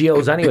by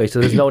NGOs anyway, so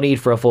there's no need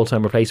for a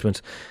full-time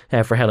replacement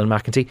for Helen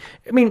McEntee.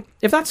 I mean,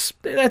 if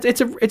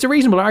it's a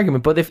reasonable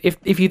argument, but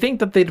if you think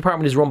that the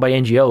department is run by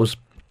NGOs,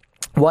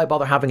 Why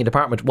bother having a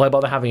department? Why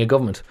bother having a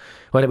government?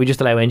 Why don't we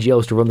just allow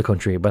NGOs to run the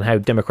country? But how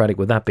democratic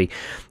would that be?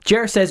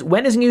 Ger says,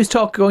 when is News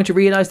Talk going to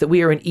realise that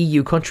we are an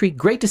EU country?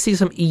 Great to see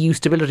some EU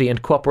stability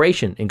and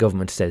cooperation in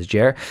government, says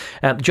Ger.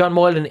 John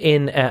Moylan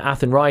in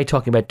Athenry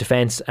talking about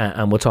defence,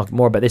 and we'll talk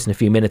more about this in a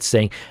few minutes,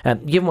 saying,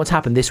 given what's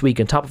happened this week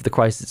on top of the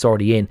crisis it's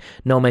already in,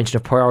 no mention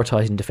of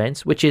prioritising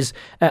defence, which is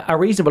a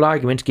reasonable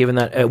argument given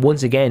that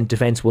once again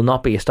defence will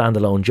not be a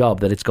standalone job,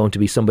 that it's going to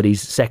be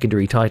somebody's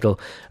secondary title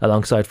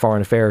alongside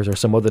foreign affairs or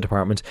some other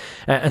department.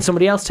 And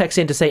somebody else texts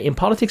in to say, in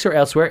politics or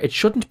elsewhere, it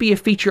shouldn't be a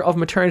feature of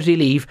maternity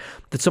leave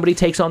that somebody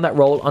takes on that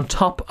role on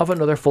top of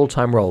another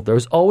full-time role. There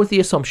is always the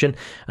assumption,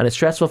 and it's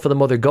stressful for the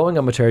mother going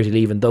on maternity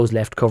leave and those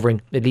left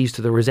covering. It leads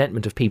to the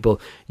resentment of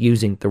people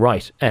using the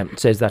right,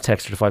 says that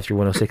texter to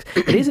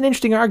 53106. It is an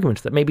interesting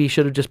argument that maybe he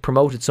should have just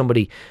promoted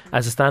somebody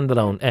as a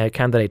standalone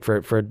candidate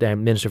for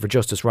Minister for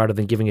Justice rather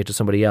than giving it to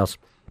somebody else.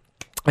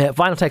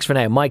 Final text for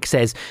now. Mike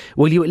says,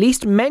 will you at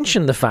least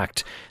mention the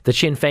fact that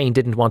Sinn Féin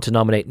didn't want to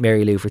nominate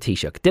Mary Lou for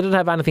Taoiseach? Did it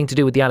have anything to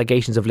do with the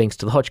allegations of links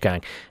to the Hutch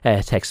gang?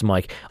 Text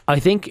Mike. I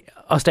think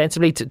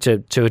ostensibly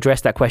to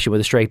address that question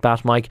with a straight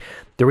bat, Mike,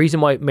 the reason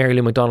why Mary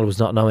Lou McDonald was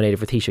not nominated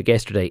for Taoiseach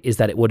yesterday is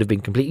that it would have been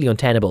completely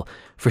untenable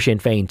for Sinn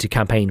Féin to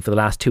campaign for the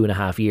last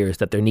 2.5 years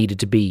that there needed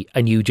to be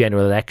a new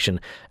general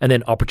election and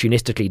then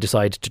opportunistically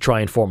decide to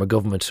try and form a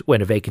government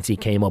when a vacancy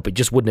came up. It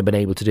just wouldn't have been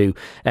able to do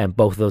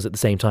both of those at the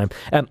same time.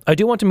 I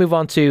do want to move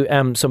on to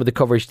some of the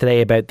coverage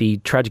today about the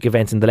tragic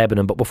events in the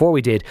Lebanon, but before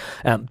we did,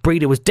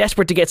 Breda was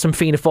desperate to get some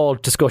Fianna Fáil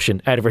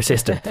discussion out of her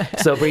system.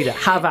 So Breda,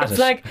 have at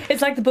it.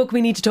 It's like the book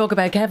We Need to Talk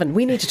About, Kevin.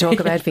 We need to talk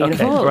about Fianna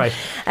Fáil. Right.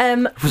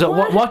 So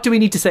what do we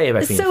need to say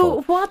about Fianna Fáil?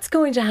 So what's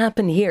going to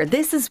happen here?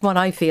 This is what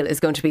I feel is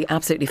going to be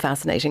absolutely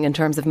fascinating in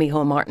terms of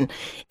Micheál Martin.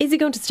 Is he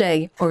going to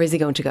stay or is he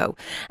going to go?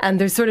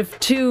 And there's sort of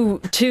two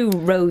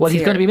roads. Well, he's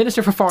here. going to be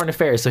Minister for Foreign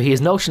Affairs, so he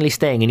is notionally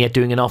staying and yet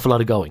doing an awful lot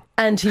of going.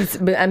 And he's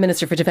a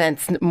Minister for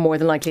Defence more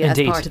than likely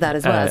Indeed. as part of that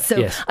as well. So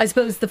yes. I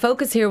suppose the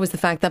focus here was the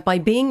fact that by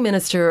being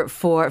Minister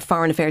for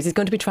Foreign Affairs, he's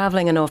going to be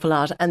travelling an awful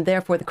lot, and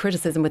therefore the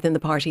criticism within the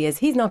party is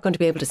he's not going to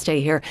be able to stay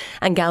here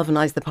and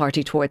galvanise the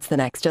party towards the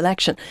next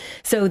election.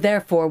 So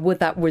therefore, would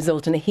that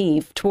result in a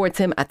heave towards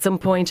him at some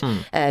point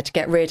to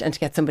get rid and to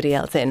get somebody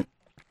else in?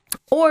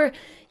 Or,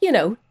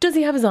 does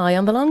he have his eye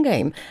on the long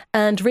game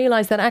and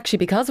realise that actually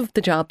because of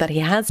the job that he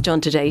has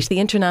done to date, the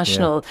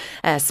international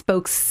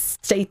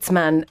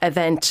spokesstatesman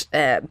event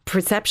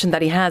perception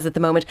that he has at the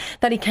moment,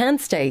 that he can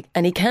stay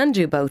and he can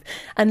do both?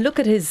 And look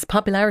at his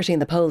popularity in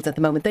the polls at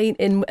the moment.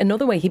 In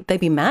another way, they'd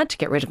be mad to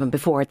get rid of him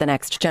before the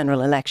next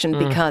general election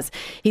because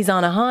he's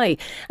on a high.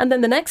 And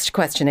then the next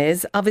question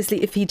is,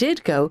 obviously, if he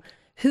did go,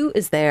 who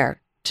is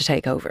there to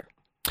take over?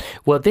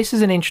 Well, this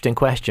is an interesting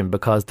question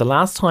because the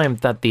last time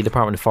that the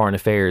Department of Foreign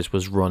Affairs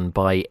was run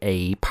by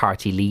a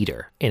party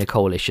leader in a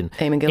coalition,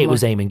 it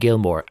was Eamon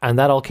Gilmore. And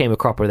that all came a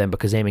cropper then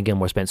because Eamon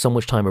Gilmore spent so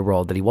much time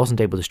abroad that he wasn't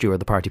able to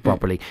steward the party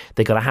properly.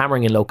 They got a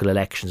hammering in local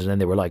elections and then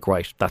they were like,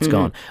 right, that's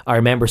gone. I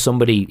remember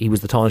he was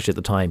the Taoiseach at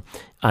the time,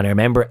 and I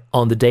remember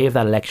on the day of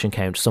that election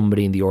count,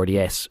 somebody in the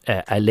RDS,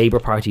 a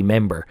Labour Party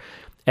member,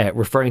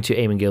 referring to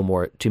Eamon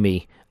Gilmore to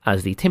me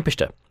as the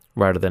Timpiste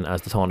rather than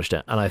as the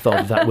Taoiseach, and I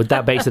thought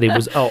that basically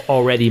was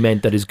already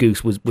meant that his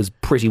goose was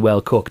pretty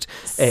well cooked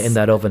in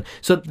that oven.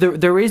 So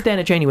there is then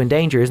a genuine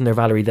danger, isn't there,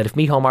 Valerie, that if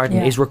Micheál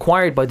Martin is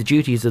required by the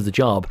duties of the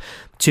job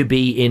to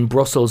be in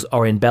Brussels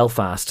or in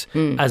Belfast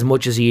as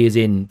much as he is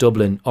in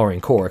Dublin or in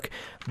Cork,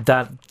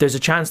 that there's a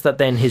chance that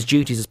then his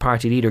duties as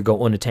party leader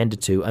go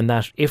unattended to, and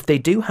that if they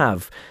do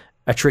have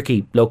a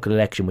tricky local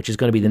election, which is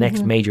going to be the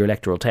next major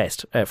electoral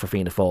test for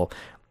Fianna Fáil,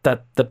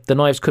 that the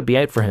knives could be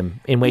out for him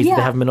in ways that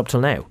they haven't been up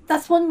till now.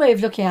 That's one way of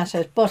looking at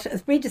it. But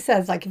as Breda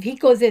says, if he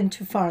goes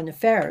into foreign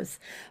affairs,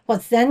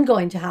 what's then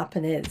going to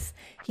happen is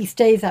he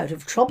stays out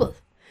of trouble.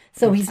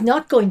 So he's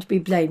not going to be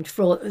blamed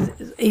for all,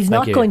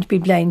 going to be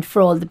blamed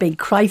for all the big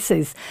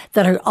crises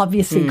that are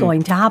obviously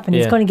going to happen.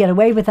 He's going to get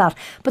away with that.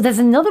 But there's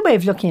another way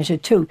of looking at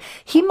it too.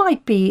 He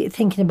might be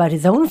thinking about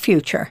his own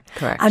future.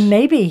 Correct. And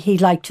maybe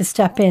he'd like to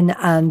step in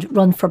and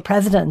run for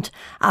president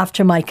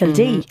after Michael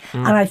D.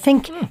 And I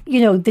think,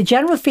 the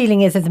general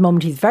feeling is at the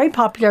moment he's very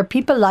popular.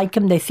 People like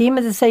him. They see him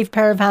as a safe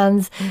pair of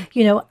hands,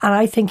 and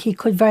I think he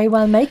could very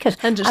well make it.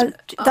 And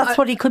that's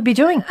what he could be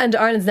doing. And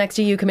Ireland's next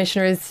EU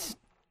commissioner is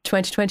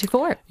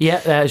 2024.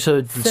 Yeah,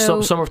 so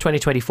summer of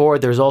 2024.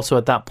 There's also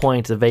at that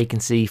point a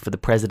vacancy for the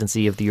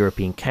presidency of the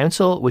European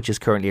Council, which is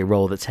currently a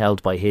role that's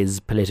held by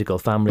his political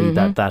family.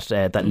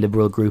 That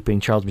liberal grouping.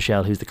 Charles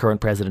Michel, who's the current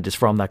president, is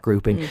from that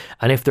grouping.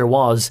 And if there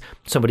was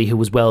somebody who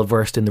was well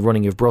versed in the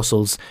running of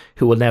Brussels,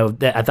 who will now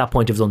at that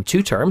point have done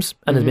 2 terms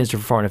and is Minister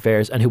for Foreign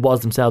Affairs, and who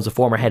was themselves a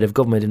former head of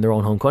government in their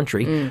own home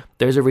country,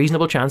 there's a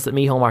reasonable chance that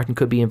Micheál Martin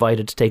could be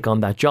invited to take on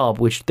that job,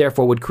 which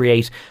therefore would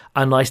create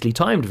a nicely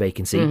timed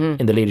vacancy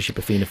in the leadership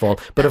of Fianna Fáil.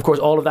 But of course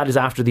all of that is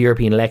after the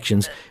European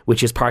elections,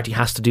 which his party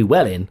has to do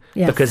well in,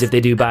 because if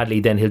they do badly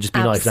then he'll just be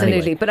nice anyway.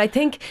 Absolutely. But I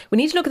think we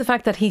need to look at the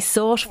fact that he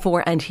sought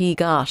for and he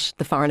got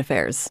the foreign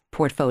affairs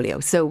portfolio.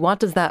 So what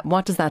does that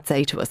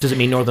say to us? Does it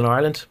mean Northern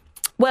Ireland?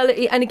 Well,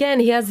 and again,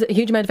 he has a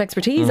huge amount of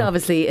expertise,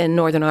 obviously, in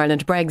Northern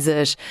Ireland,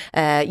 Brexit,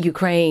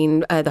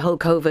 Ukraine, the whole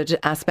COVID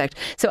aspect.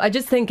 So I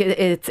just think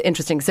it's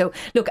interesting. So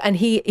look, and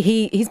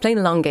he's playing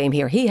a long game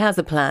here. He has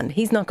a plan.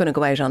 He's not going to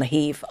go out on a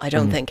heave, I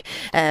don't think.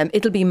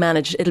 It'll be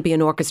managed. It'll be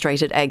an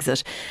orchestrated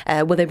exit.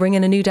 Will they bring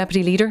in a new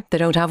deputy leader? They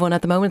don't have one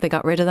at the moment. They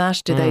got rid of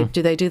that. Do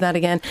they do that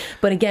again?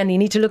 But again, you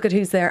need to look at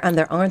who's there, and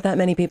there aren't that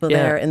many people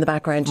there in the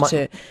background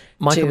to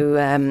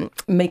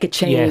make a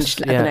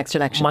change at the next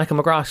election. Michael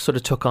McGrath sort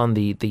of took on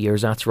the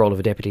ersatz role of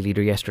a deputy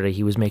leader yesterday.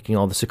 He was making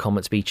all the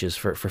secondment speeches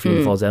for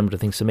Fianna Fáil's element of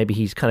things, so maybe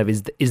he's kind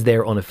of is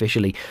there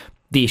unofficially.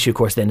 The issue, of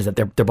course, then is that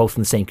they're both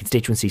in the same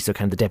constituency, so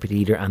can the deputy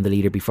leader and the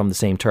leader be from the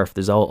same turf?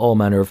 There's all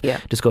manner of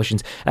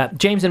discussions.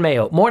 James and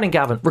Mayo, morning,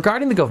 Gavin.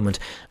 Regarding the government,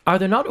 are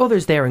there not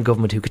others there in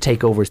government who could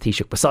take over as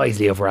Taoiseach besides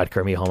Leo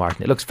Varadkar, Micheál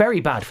Martin? It looks very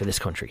bad for this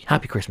country.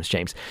 Happy Christmas,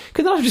 James.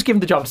 Could they not have just given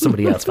the job to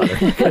somebody else, fella?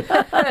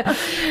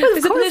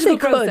 There's a political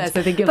process,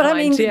 I think. But I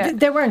mean,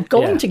 they weren't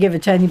going to give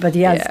it to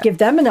anybody else. Give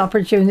them an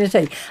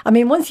opportunity. I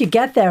mean, once you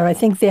get there, I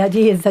think the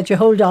idea is that you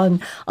hold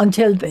on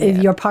until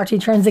your party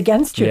turns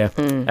against you.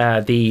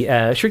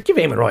 Sure,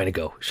 give Eamon Ryan a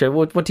go. Sure,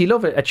 would he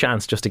love a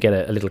chance just to get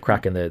a little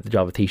crack in the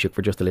job of Taoiseach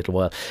for just a little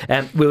while?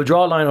 We'll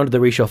draw a line under the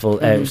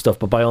reshuffle stuff,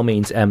 but by all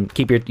means,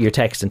 keep your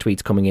texts and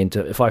tweets coming in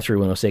to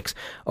 53106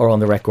 or on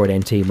the Record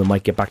NT. We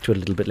might get back to it a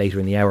little bit later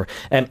in the hour.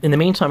 In the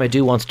meantime, I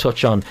do want to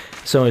touch on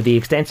some of the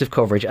extensive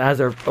coverage, as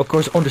there of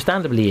course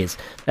understandably is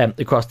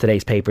across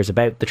today's papers,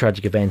 about the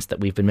tragic events that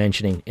we've been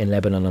mentioning in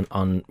Lebanon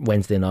on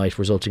Wednesday night,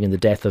 resulting in the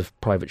death of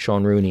Private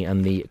Sean Rooney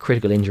and the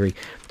critical injury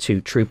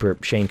to Trooper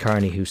Shane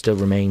Carney, who still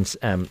remains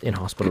in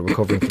hospital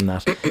recovering from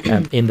that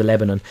in the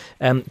Lebanon.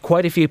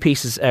 Quite a few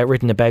pieces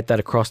written about that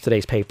across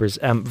today's papers.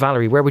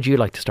 Valerie, where would you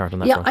like to start on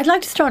that front? I'd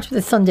like to start with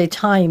the Sunday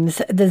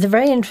Times. There's a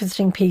very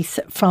interesting piece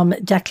from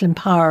Declan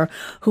Power,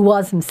 who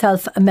was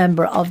himself a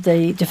member of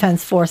the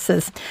Defence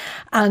Forces,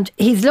 and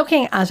he's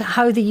looking at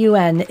how the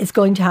UN is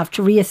going to have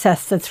to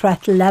reassess the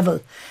threat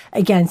level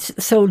against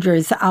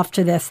soldiers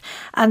after this.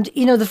 And,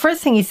 the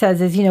first thing he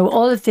says is,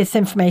 all of this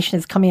information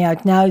is coming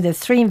out now. There's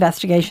 3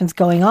 investigations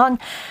going on.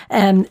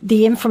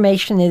 The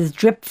information is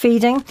drip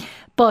feeding.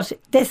 But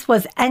this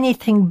was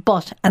anything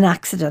but an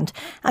accident.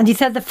 And he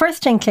said the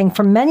first inkling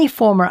from many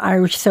former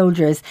Irish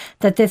soldiers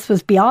that this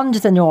was beyond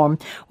the norm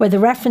were the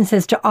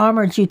references to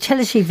armoured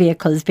utility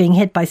vehicles being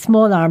hit by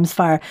small arms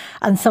fire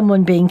and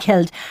someone being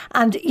killed.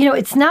 And,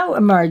 it's now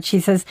emerged, he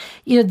says,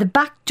 the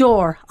back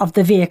door of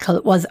the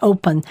vehicle was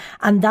open.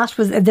 And this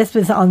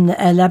was on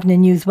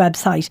Lebanon News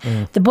website.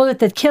 The bullet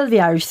that killed the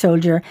Irish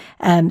soldier,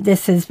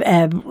 this is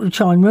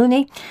Sean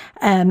Rooney,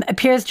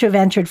 appears to have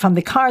entered from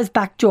the car's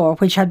back door,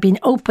 which had been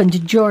opened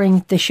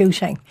during the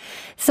shooting.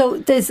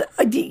 So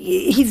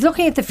he's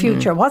looking at the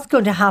future. What's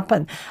going to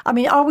happen? I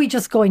mean, are we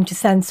just going to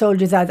send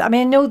soldiers out? I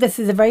mean, I know this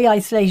is a very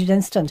isolated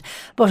incident,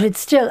 but it's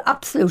still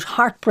absolute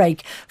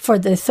heartbreak for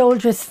the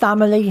soldier's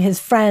family, his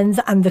friends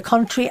and the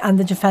country and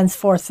the Defence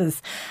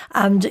Forces.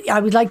 And I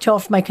would like to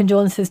offer my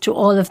condolences to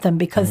all of them,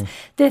 because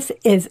this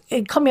is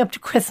coming up to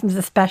Christmas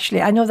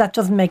especially. I know that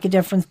doesn't make a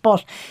difference,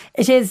 but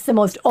it is the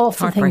most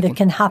awful thing that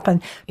can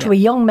happen to a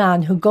young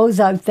man who goes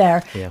out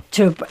there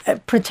to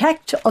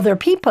protect other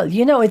people.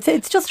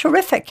 It's just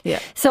horrific.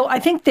 So I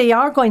think they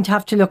are going to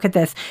have to look at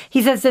this.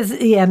 He says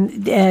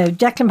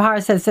Declan Power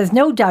says there's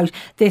no doubt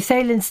the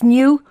assailants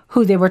knew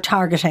who they were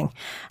targeting,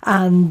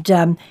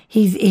 and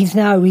he's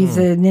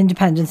an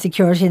independent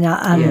security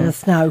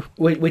analyst now,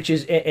 which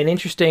is an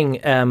interesting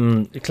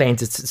claim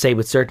to say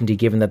with certainty,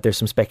 given that there's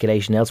some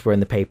speculation elsewhere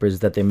in the papers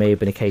that there may have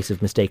been a case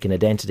of mistaken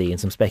identity, and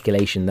some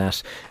speculation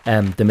that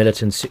the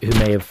militants who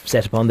may have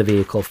set upon the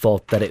vehicle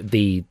thought that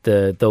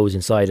those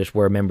inside it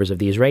were members of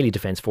the Israeli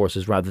Defence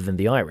Forces rather than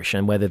the Irish,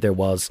 and whether there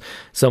was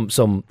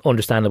some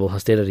understandable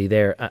hostility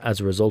there as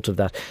a result of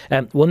that.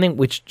 One thing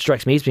which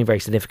strikes me as being very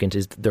significant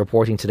is the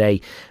reporting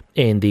today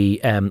in the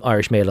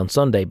Irish Mail on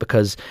Sunday,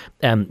 because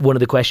one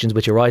of the questions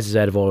which arises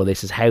out of all of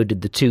this is, how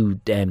did the 2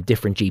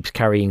 different jeeps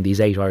carrying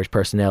these 8 Irish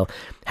personnel,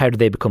 how did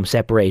they become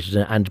separated,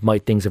 and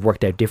might things have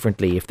worked out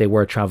differently if they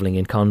were travelling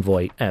in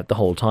convoy the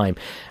whole time?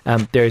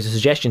 There's a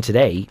suggestion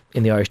today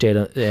in the Irish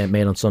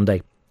Mail on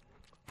Sunday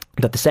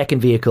that the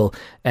second vehicle,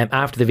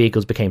 after the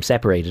vehicles became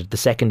separated, the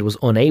second was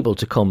unable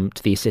to come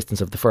to the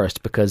assistance of the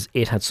first because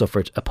it had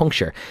suffered a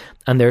puncture.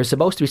 And there is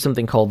supposed to be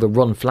something called the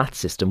run flat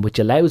system, which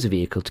allows a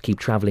vehicle to keep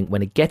travelling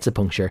when it gets a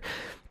puncture,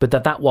 but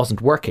that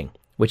wasn't working,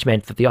 which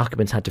meant that the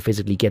occupants had to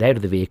physically get out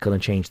of the vehicle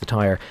and change the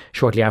tyre.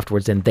 Shortly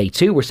afterwards, then they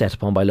too were set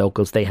upon by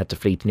locals. They had to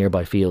flee to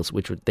nearby fields,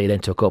 which they then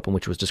took up, and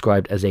which was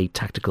described as a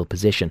tactical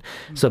position.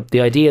 So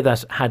the idea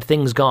that had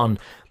things gone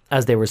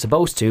as they were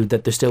supposed to,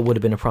 that there still would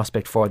have been a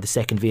prospect for the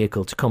second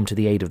vehicle to come to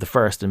the aid of the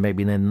first, and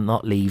maybe then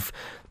not leave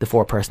the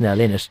 4 personnel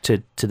in it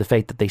to the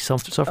fate that they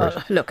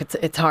suffered. Look,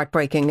 it's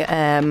heartbreaking,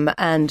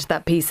 and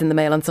that piece in the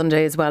Mail on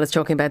Sunday as well is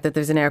talking about that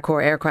there's an Air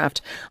Corps aircraft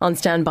on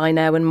standby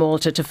now in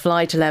Malta to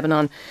fly to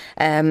Lebanon,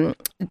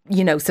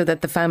 so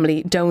that the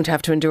family don't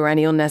have to endure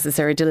any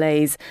unnecessary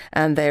delays,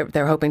 and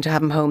they're hoping to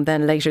have him home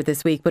then later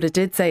this week. But it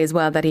did say as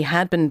well that he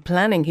had been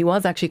planning, he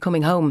was actually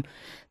coming home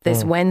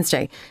this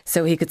Wednesday,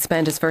 so he could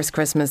spend his first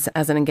Christmas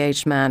as an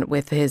engaged man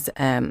with his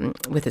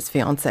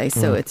fiancée.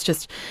 So it's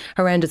just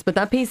horrendous. But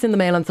that piece in the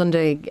Mail on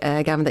Sunday,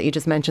 Gavin, that you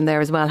just mentioned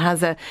there as well,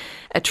 has a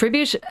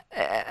tribute.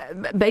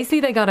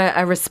 Basically, they got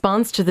a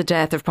response to the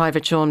death of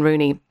Private Sean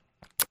Rooney.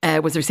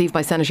 Was received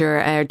by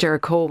Senator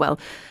Gerard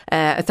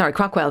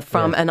Crockwell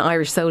from an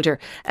Irish soldier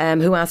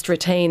who asked to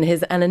retain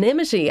his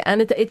anonymity.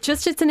 And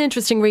it's an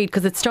interesting read,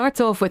 because it starts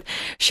off with,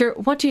 sure,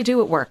 what do you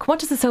do at work? What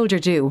does a soldier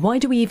do? Why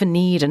do we even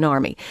need an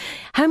army?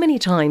 How many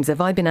times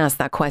have I been asked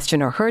that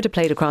question or heard it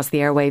played across the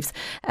airwaves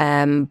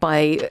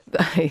by,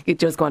 I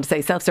just go on to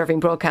say,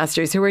 self-serving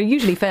broadcasters who are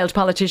usually failed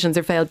politicians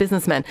or failed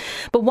businessmen?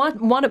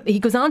 But he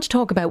goes on to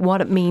talk about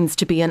what it means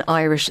to be an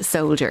Irish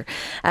soldier.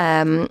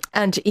 And,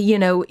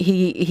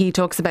 he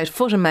talks about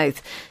foot and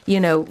mouth.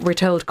 We're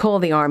told, call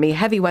the army.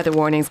 Heavy weather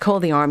warnings, call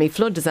the army.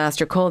 Flood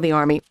disaster, call the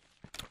army.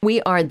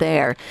 We are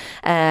there.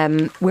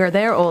 We're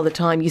there all the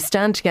time. You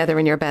stand together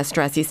in your best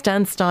dress. You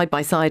stand side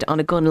by side on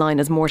a gun line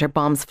as mortar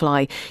bombs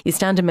fly. You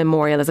stand in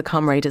memorial as a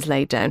comrade is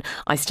laid down.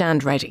 I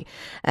stand ready.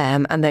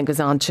 And then goes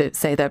on to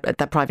say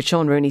that Private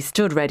Sean Rooney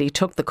stood ready,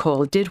 took the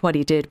call, did what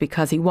he did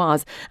because he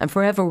was and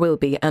forever will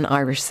be an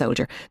Irish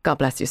soldier. God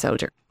bless you,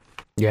 soldier.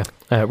 Yeah,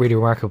 really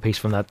remarkable piece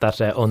from that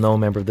unknown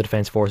member of the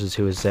Defence Forces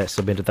who has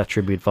submitted that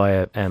tribute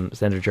via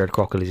Senator Gerard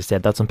Crockwell, as you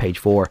said. That's on page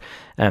 4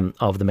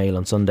 of the Mail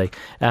on Sunday.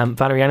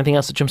 Valerie, anything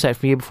else that jumps out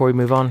for you before we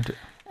move on?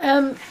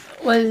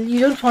 Well, you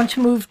don't want to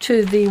move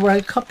to the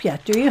World Cup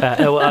yet, do you?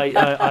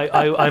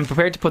 I'm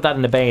prepared to put that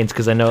in abeyance,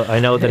 because I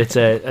know that it's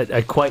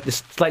a quite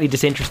slightly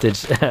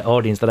disinterested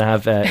audience that I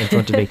have in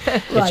front of me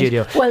in right.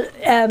 studio. Well,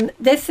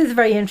 this is a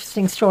very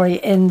interesting story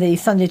in the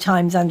Sunday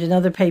Times and in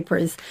other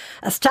papers.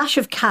 A stash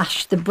of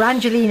cash, the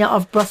Brangelina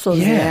of Brussels,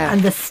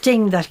 and the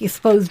sting that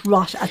exposed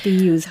rot at the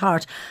EU's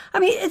heart. I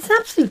mean, it's an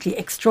absolutely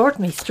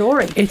extraordinary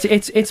story.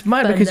 It's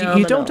mad, because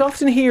you don't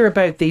often hear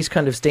about these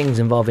kind of stings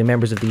involving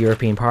members of the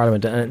European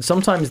Parliament, and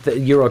sometimes the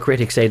Euro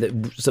critics say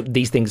that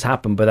these things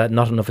happen but that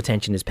not enough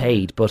attention is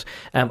paid. But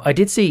I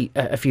did see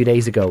a few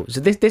days ago, so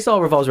this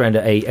all revolves around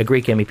a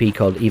Greek MEP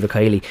called Eva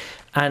Kaili,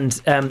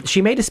 and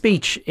she made a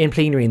speech in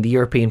plenary in the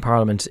European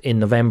Parliament in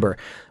November,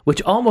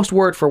 which almost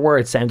word for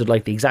word sounded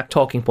like the exact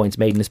talking points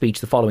made in a speech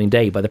the following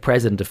day by the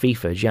president of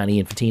FIFA,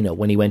 Gianni Infantino,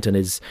 when he went on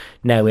his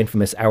now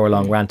infamous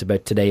hour-long rant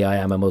about today I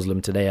am a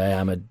Muslim, today I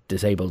am a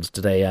disabled,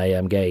 today I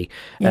am gay.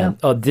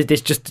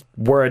 This just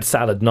word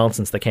salad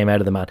nonsense that came out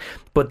of the man.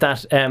 But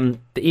that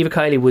Eva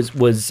Kaili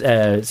was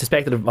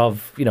suspected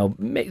of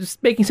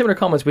making similar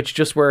comments, which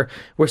just were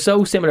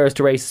so similar as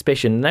to raise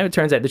suspicion. Now it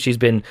turns out that she's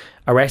been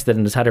arrested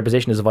and has had her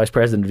position as a vice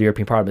president of the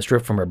European Parliament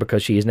stripped from her,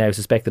 because she is now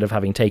suspected of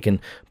having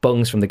taken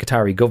bungs from the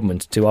Qatari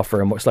government to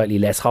offer a slightly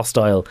less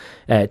hostile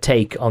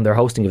take on their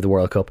hosting of the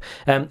World Cup,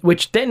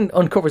 which then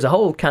uncovers a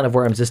whole can of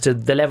worms as to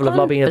the level of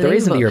lobbying that there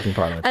is in the European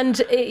Parliament.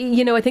 And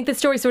I think the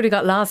story sort of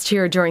got lost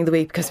here during the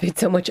week because we had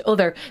so much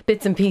other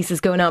bits and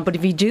pieces going on. But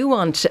if you do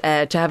want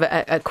to have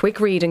a quick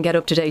read and get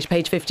up to date,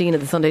 page 15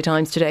 of the Sunday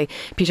Times today,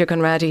 Peter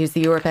Conradi, who's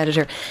the Europe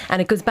editor,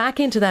 and it goes back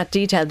into that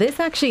detail. This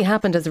actually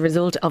happened as a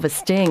result of a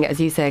sting, as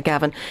you say,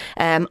 Gavin,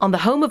 on the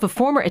home of a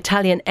former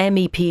Italian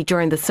MEP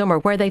during the summer,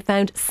 where they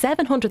found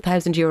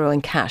 €700,000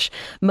 in cash,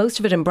 most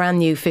of it in brand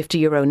new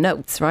 €50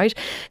 notes, right?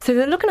 So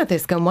they're looking at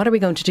this going, what are we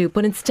going to do?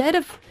 But instead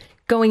of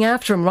going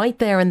after him right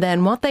there and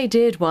then, what they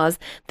did was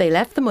they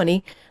left the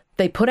money.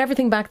 They put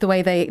everything back the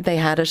way they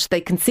had it.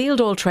 They concealed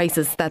all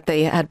traces that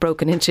they had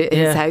broken into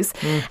his house,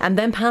 and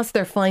then passed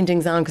their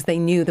findings on, because they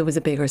knew there was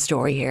a bigger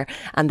story here,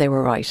 and they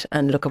were right.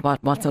 And look at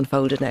what's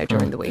unfolded now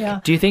during the week.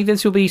 Yeah. Do you think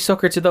this will be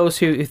succor to those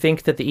who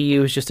think that the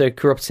EU is just a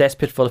corrupt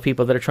cesspit full of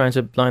people that are trying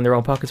to line their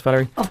own pockets,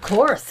 Valerie? Of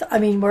course. I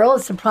mean, we're all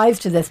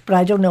surprised to this, but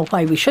I don't know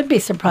why we should be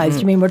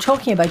surprised. I mean, we're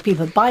talking about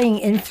people buying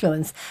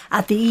influence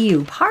at the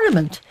EU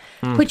Parliament,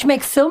 which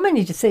makes so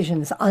many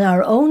decisions on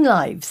our own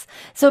lives.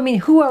 So, I mean,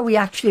 who are we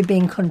actually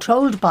being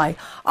controlled by?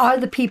 Are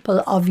the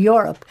people of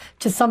Europe,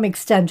 to some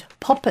extent,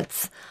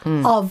 puppets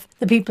of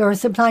the people who are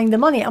supplying the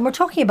money? And we're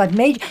talking about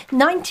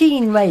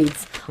 19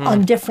 raids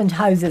on different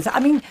houses. I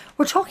mean,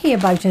 we're talking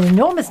about an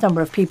enormous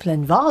number of people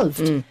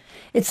involved.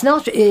 It's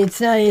not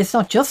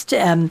just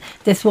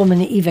this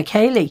woman Eva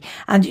Kaili,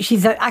 and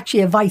she's actually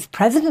a vice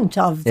president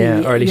of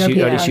the or at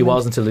least she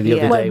was until the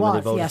other day when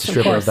they voted to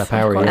strip her of that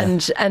power.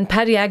 And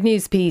Paddy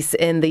Agnew's piece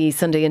in the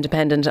Sunday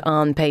Independent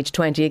on page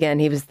 20, again,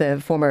 he was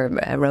the former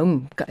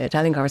Rome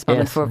Italian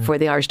correspondent for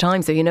the Irish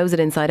Times, so he knows it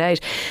inside out.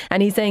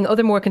 And he's saying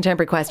other more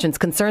contemporary questions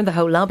concern the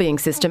whole lobbying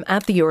system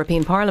at the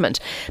European Parliament.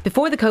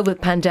 Before the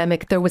COVID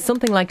pandemic, there was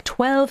something like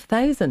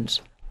 12,000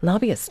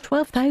 lobbyists,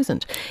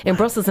 12,000 in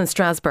Brussels and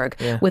Strasbourg,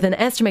 with an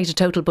estimated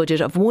total budget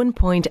of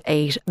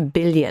 1.8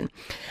 billion,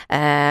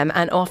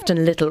 and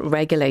often little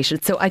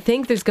regulated. So I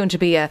think there's going to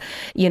be a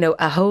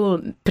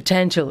whole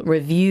potential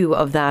review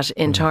of that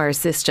entire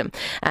system.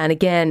 And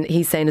again,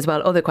 he's saying as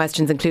well, other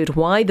questions include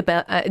why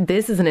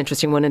this is an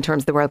interesting one in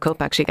terms of the World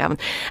Cup, actually, Gavin,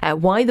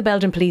 why the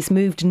Belgian police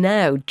moved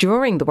now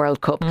during the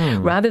World Cup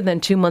rather than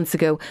 2 months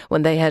ago,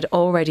 when they had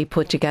already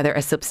put together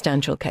a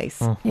substantial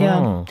case.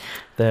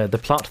 The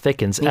plot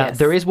thickens. Yes.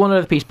 There is is one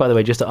other piece, by the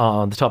way, just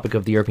on the topic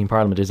of the European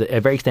Parliament. Is a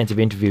very extensive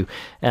interview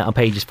on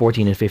pages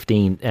 14 and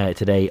 15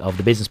 today of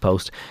the Business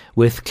Post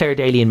with Claire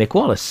Daly and Mick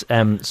Wallace,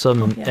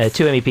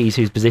 two MEPs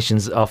whose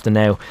positions often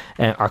now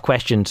are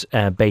questioned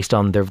based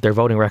on their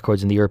voting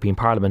records in the European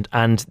Parliament.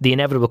 And the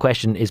inevitable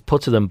question is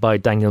put to them by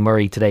Daniel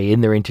Murray today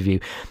in their interview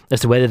as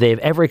to whether they have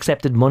ever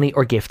accepted money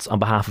or gifts on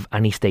behalf of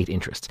any state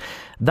interest.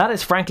 That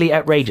is frankly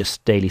outrageous,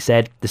 Daly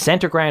said. The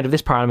centre ground of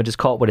this Parliament is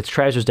caught with its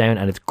trousers down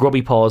and its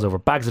grubby paws over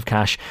bags of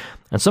cash,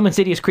 and some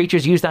insidious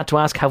creatures use that to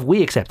ask, have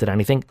we accepted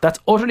anything? That's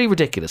utterly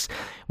ridiculous.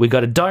 We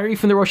got a diary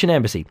from the Russian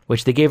embassy,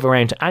 which they give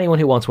around to anyone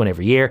who wants one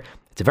every year.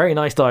 It's a very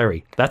nice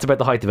diary. That's about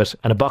the height of it.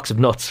 And a box of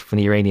nuts from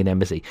the Iranian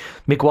embassy.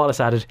 Mick Wallace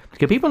added,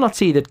 can people not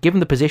see that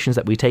given the positions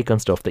that we take on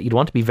stuff, that you'd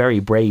want to be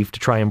very brave to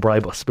try and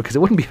bribe us? Because it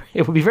would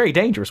be very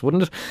dangerous,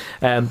 wouldn't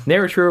it?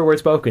 Never truer word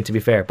spoken, to be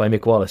fair, by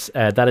Mick Wallace.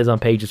 That is on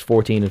pages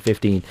 14 and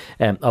 15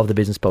 of the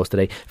Business Post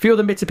today. A few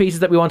other bits and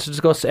pieces that we want to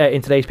discuss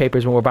in today's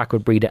papers when we're back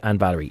with Breda and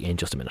Valerie in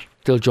just a minute.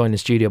 Still joined in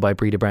studio by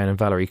Breda Brown and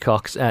Valerie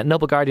Cox.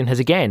 Noble Guardian has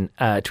again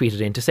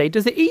tweeted in to say,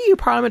 does the EU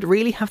Parliament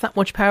really have that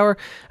much power?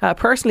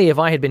 Personally, if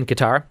I had been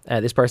Qatar,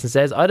 this person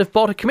says, I'd have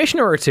bought a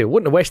commissioner or two.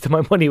 Wouldn't have wasted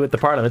my money with the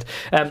Parliament.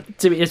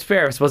 It's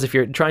fair, I suppose, if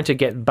you're trying to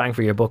get bang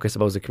for your buck, I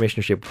suppose a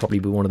commissionership would probably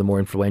be one of the more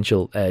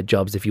influential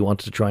jobs if you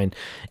wanted to try and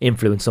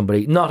influence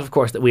somebody. Not, of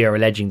course, that we are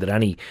alleging that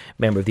any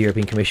member of the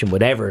European Commission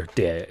would ever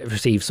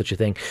receive such a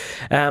thing.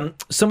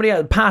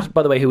 Somebody, Pat,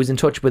 by the way, who was in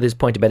touch with his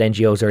point about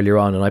NGOs earlier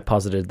on, and I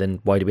posited then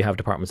why do we have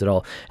departments at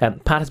all.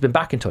 Pat has been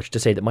back in touch to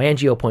say that my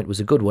NGO point was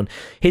a good one.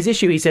 His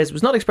issue, he says,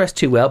 was not expressed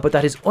too well, but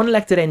that his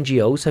unelected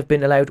NGOs have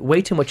been allowed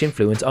way too much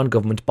influence on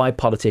government by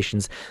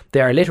politicians.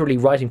 They are literally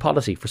writing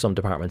policy for some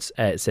departments,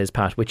 says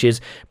Pat, which is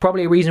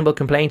probably a reasonable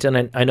complaint.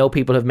 And I know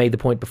people have made the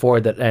point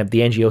before that the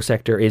NGO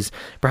sector is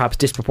perhaps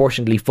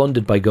disproportionately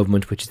funded by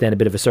government, which is then a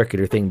bit of a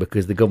circular thing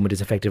because the government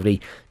is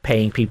effectively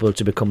paying people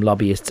to become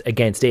lobbyists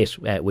against it,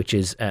 which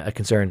is a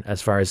concern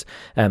as far as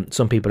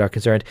some people are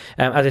concerned.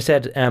 As I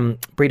said,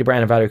 Breda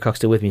Brown and Valerie Cox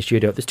still with me in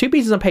studio. There's two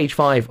pieces on page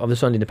 5 of the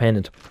Sunday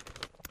Independent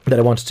that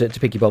I wanted to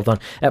pick you both on.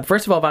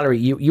 First of all, Valerie,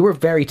 you were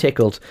very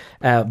tickled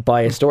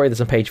by a story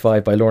that's on page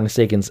 5 by Lorna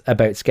Siggins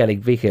about Skellig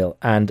Vigil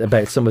and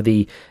about some of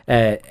the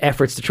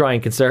efforts to try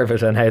and conserve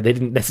it and how they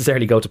didn't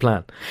necessarily go to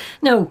plan.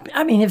 No,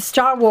 I mean, if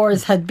Star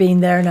Wars had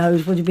been there now,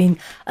 it would have been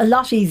a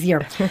lot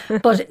easier.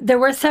 But there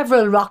were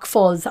several rock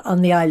falls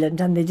on the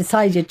island and they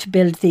decided to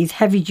build these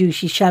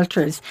heavy-duty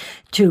shelters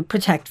to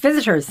protect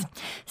visitors.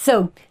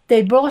 So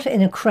they brought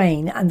in a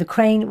crane and the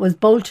crane was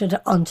bolted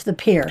onto the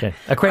pier. Okay.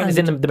 A crane is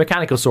in the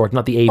mechanical sort,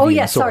 not the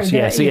avian sort.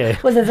 Sorry.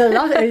 Well, there's a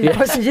lot of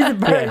course it is a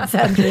bird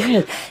centre, isn't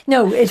it?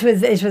 No, it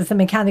was the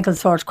mechanical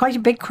sort. Quite a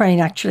big crane,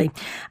 actually.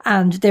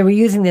 And they were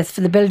using this for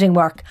the building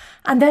work.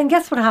 And then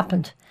guess what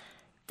happened?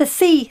 The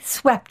sea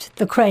swept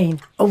the crane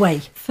away.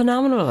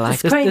 Phenomenal.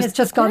 The crane has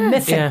just gone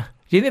missing. Yeah.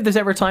 Do you think there's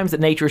ever times that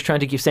nature is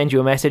trying to send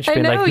you a message,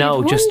 being like,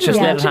 no, just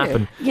let it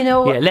happen? You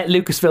know, let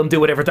Lucasfilm do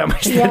whatever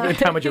damage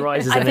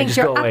arises, and then just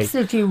go away. I think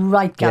you're absolutely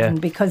right, Gavin,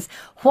 because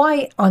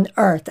why on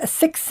earth a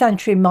 6th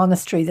century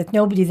monastery that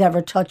nobody's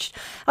ever touched?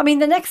 I mean,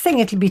 the next thing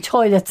it'll be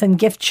toilets and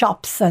gift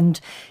shops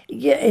and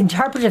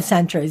interpretive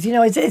centres. You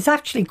know, it's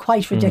actually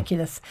quite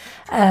ridiculous.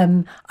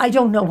 I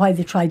don't know why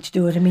they tried to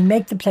do it. I mean,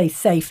 make the place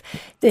safe.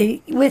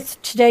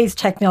 With today's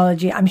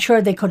technology, I'm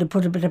sure they could have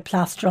put a bit of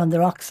plaster on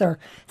the rocks or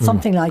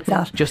something like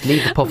that. Just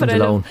leave the puffins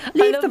alone.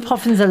 Leave the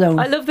puffins alone.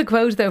 I love the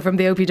quote though from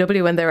the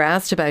OPW when they were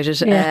asked about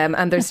it,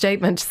 and their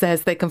statement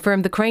says they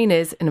confirmed the crane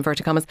is, in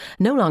inverted commas,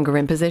 no longer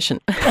in position.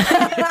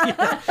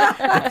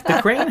 The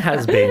crane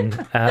has been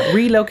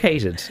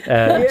relocated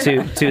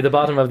to the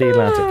bottom of the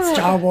Atlantic.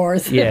 Star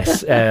Wars.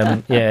 Yes.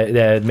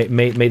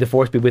 May the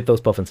force be with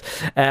those puffins.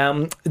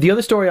 The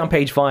other story on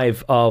page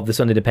 5 of the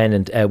Sunday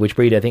Independent, which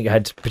Breda I think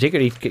had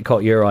particularly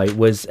caught your eye,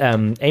 was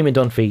Eamon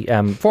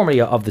Dunphy,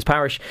 formerly of this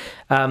parish,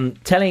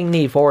 telling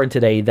Niamh Foran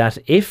today that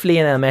if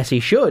Lionel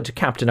Messi should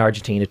captain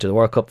Argentina to the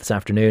World Cup this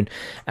afternoon,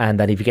 and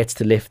that if he gets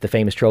to lift the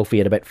famous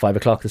trophy at about 5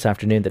 o'clock this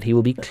afternoon, that he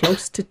will be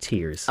close to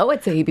tears. Oh,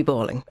 I'd say he'd be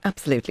bawling.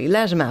 Absolutely.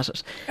 Let him at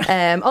it.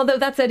 Although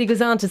that said, he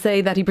goes on to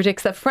say that he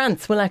predicts that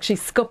France will actually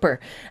scupper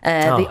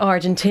the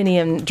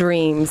Argentinian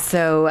dreams.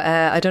 So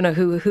I don't know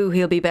who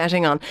he'll be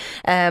betting on.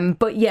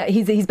 But yeah,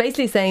 he's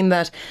basically saying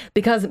that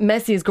because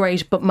Messi is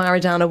great, but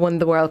Maradona won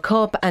the World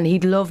Cup and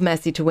he'd love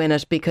Messi to win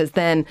it because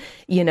then,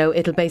 you know,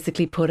 it'll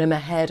basically put him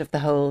ahead of the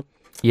whole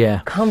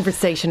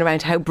conversation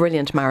around how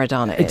brilliant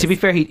Maradona is. To be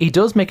fair, he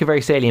does make a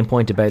very salient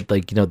point about,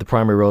 like, you know, the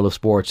primary role of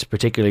sports,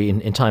 particularly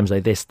in times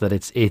like this, that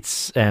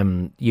it's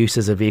use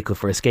as a vehicle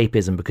for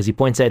escapism, because he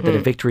points out that a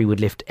victory would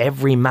lift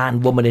every man,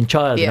 woman and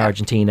child in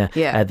Argentina.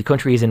 The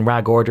country is in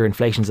rag order,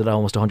 inflation's at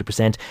almost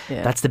 100%.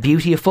 That's the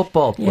beauty of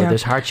football, where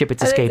there's hardship,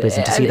 it's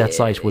escapism. To see that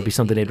sight would be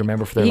something they'd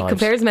remember for their lives. He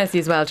compares Messi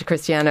as well to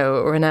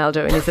Cristiano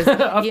Ronaldo, and he says,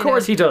 of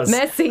course he does,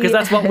 Messi, because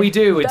that's what we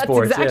do in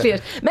sports. That's exactly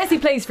it. Messi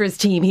plays for his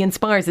team, he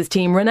inspires his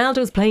team. Ronaldo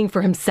Ronaldo's playing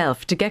for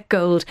himself to get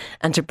gold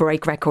and to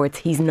break records.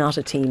 He's not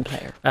a team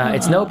player.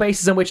 It's no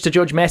basis on which to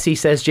judge Messi,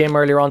 says Jim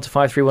earlier on to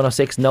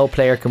 53106. No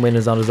player can win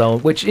on his own,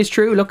 which is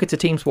true. Look, it's a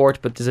team sport,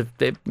 but there's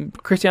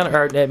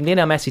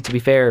Lionel Messi, to be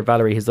fair,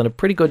 Valerie, has done a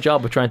pretty good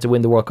job of trying to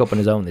win the World Cup on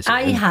his own this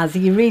year.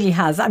 He really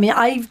has. I mean,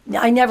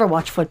 I never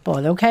watch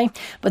football, okay?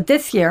 But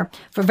this year,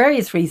 for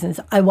various reasons,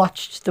 I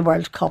watched the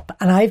World Cup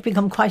and I've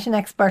become quite an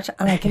expert,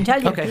 and I can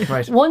tell you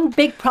one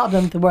big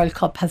problem with the World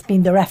Cup has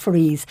been the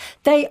referees.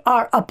 They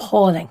are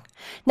appalling.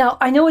 Now,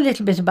 I know a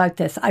little bit about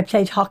this. I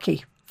played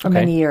hockey for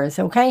many years,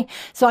 okay?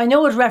 So I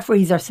know what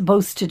referees are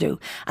supposed to do.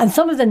 And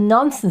some of the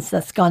nonsense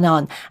that's gone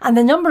on, and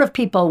the number of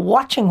people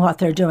watching what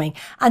they're doing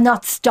and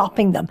not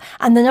stopping them,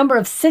 and the number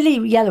of silly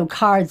yellow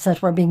cards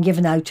that were being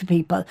given out to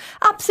people,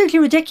 absolutely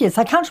ridiculous.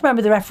 I can't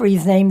remember the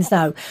referees' names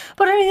now.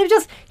 But I mean, they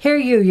just, here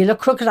you look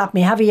crooked at me,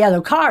 have a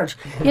yellow card.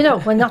 You know,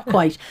 well, not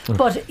quite.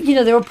 But, you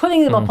know, they were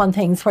putting them up on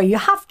things where you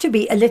have to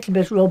be a little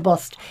bit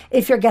robust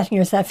if you're getting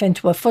yourself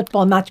into a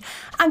football match.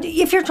 And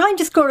if you're trying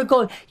to score a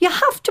goal, you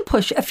have to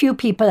push a few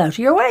people out of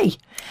your way.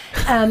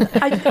 No,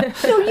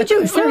 you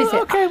do, seriously.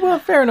 Okay, well,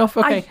 fair enough.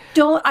 Okay.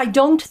 I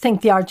don't think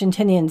the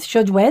Argentinians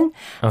should win.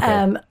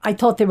 I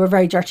thought they were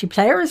very dirty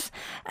players.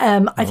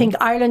 I think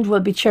Ireland will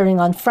be cheering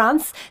on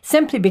France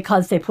simply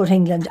because they put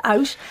England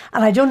out.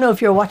 And I don't know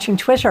if you're watching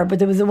Twitter, but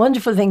there was a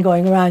wonderful thing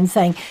going around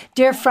saying,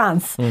 "Dear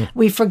France,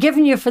 we've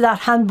forgiven you for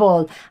that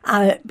handball."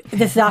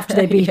 This is after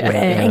they beat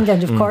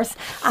England, of course,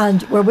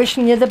 and we're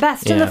wishing you the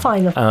best in the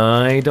final.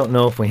 I don't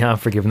know if we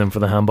have forgiven them for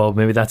the handball.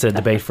 Maybe that's a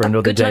debate for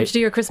another day. Good time to do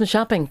your Christmas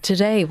shopping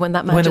today when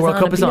that match when the World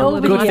Cup is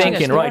on. Good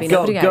thinking, right?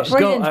 Go.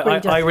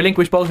 I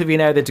relinquish both of you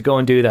now to go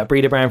and do that.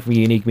 Breda Brown from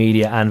Unique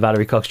Media and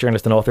Valerie Cox,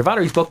 journalist and author.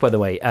 Valerie's book, by the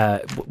way,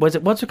 what's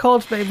it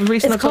called? It was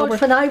recent it's October.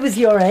 Called When I Was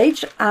Your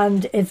Age,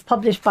 and it's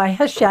published by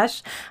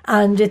Hachette,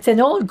 and it's in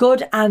all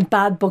good and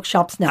bad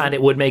bookshops now. And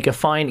it would make a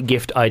fine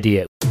gift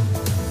idea.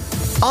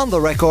 On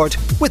the Record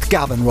with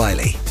Gavin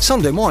Riley.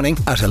 Sunday morning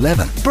at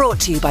 11.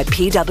 Brought to you by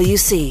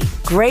PwC.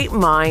 Great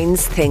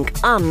minds think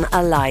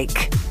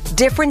unalike.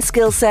 Different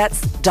skill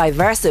sets,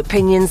 diverse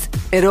opinions,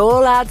 it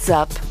all adds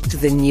up to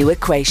the new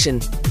equation.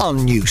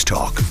 On News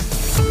Talk.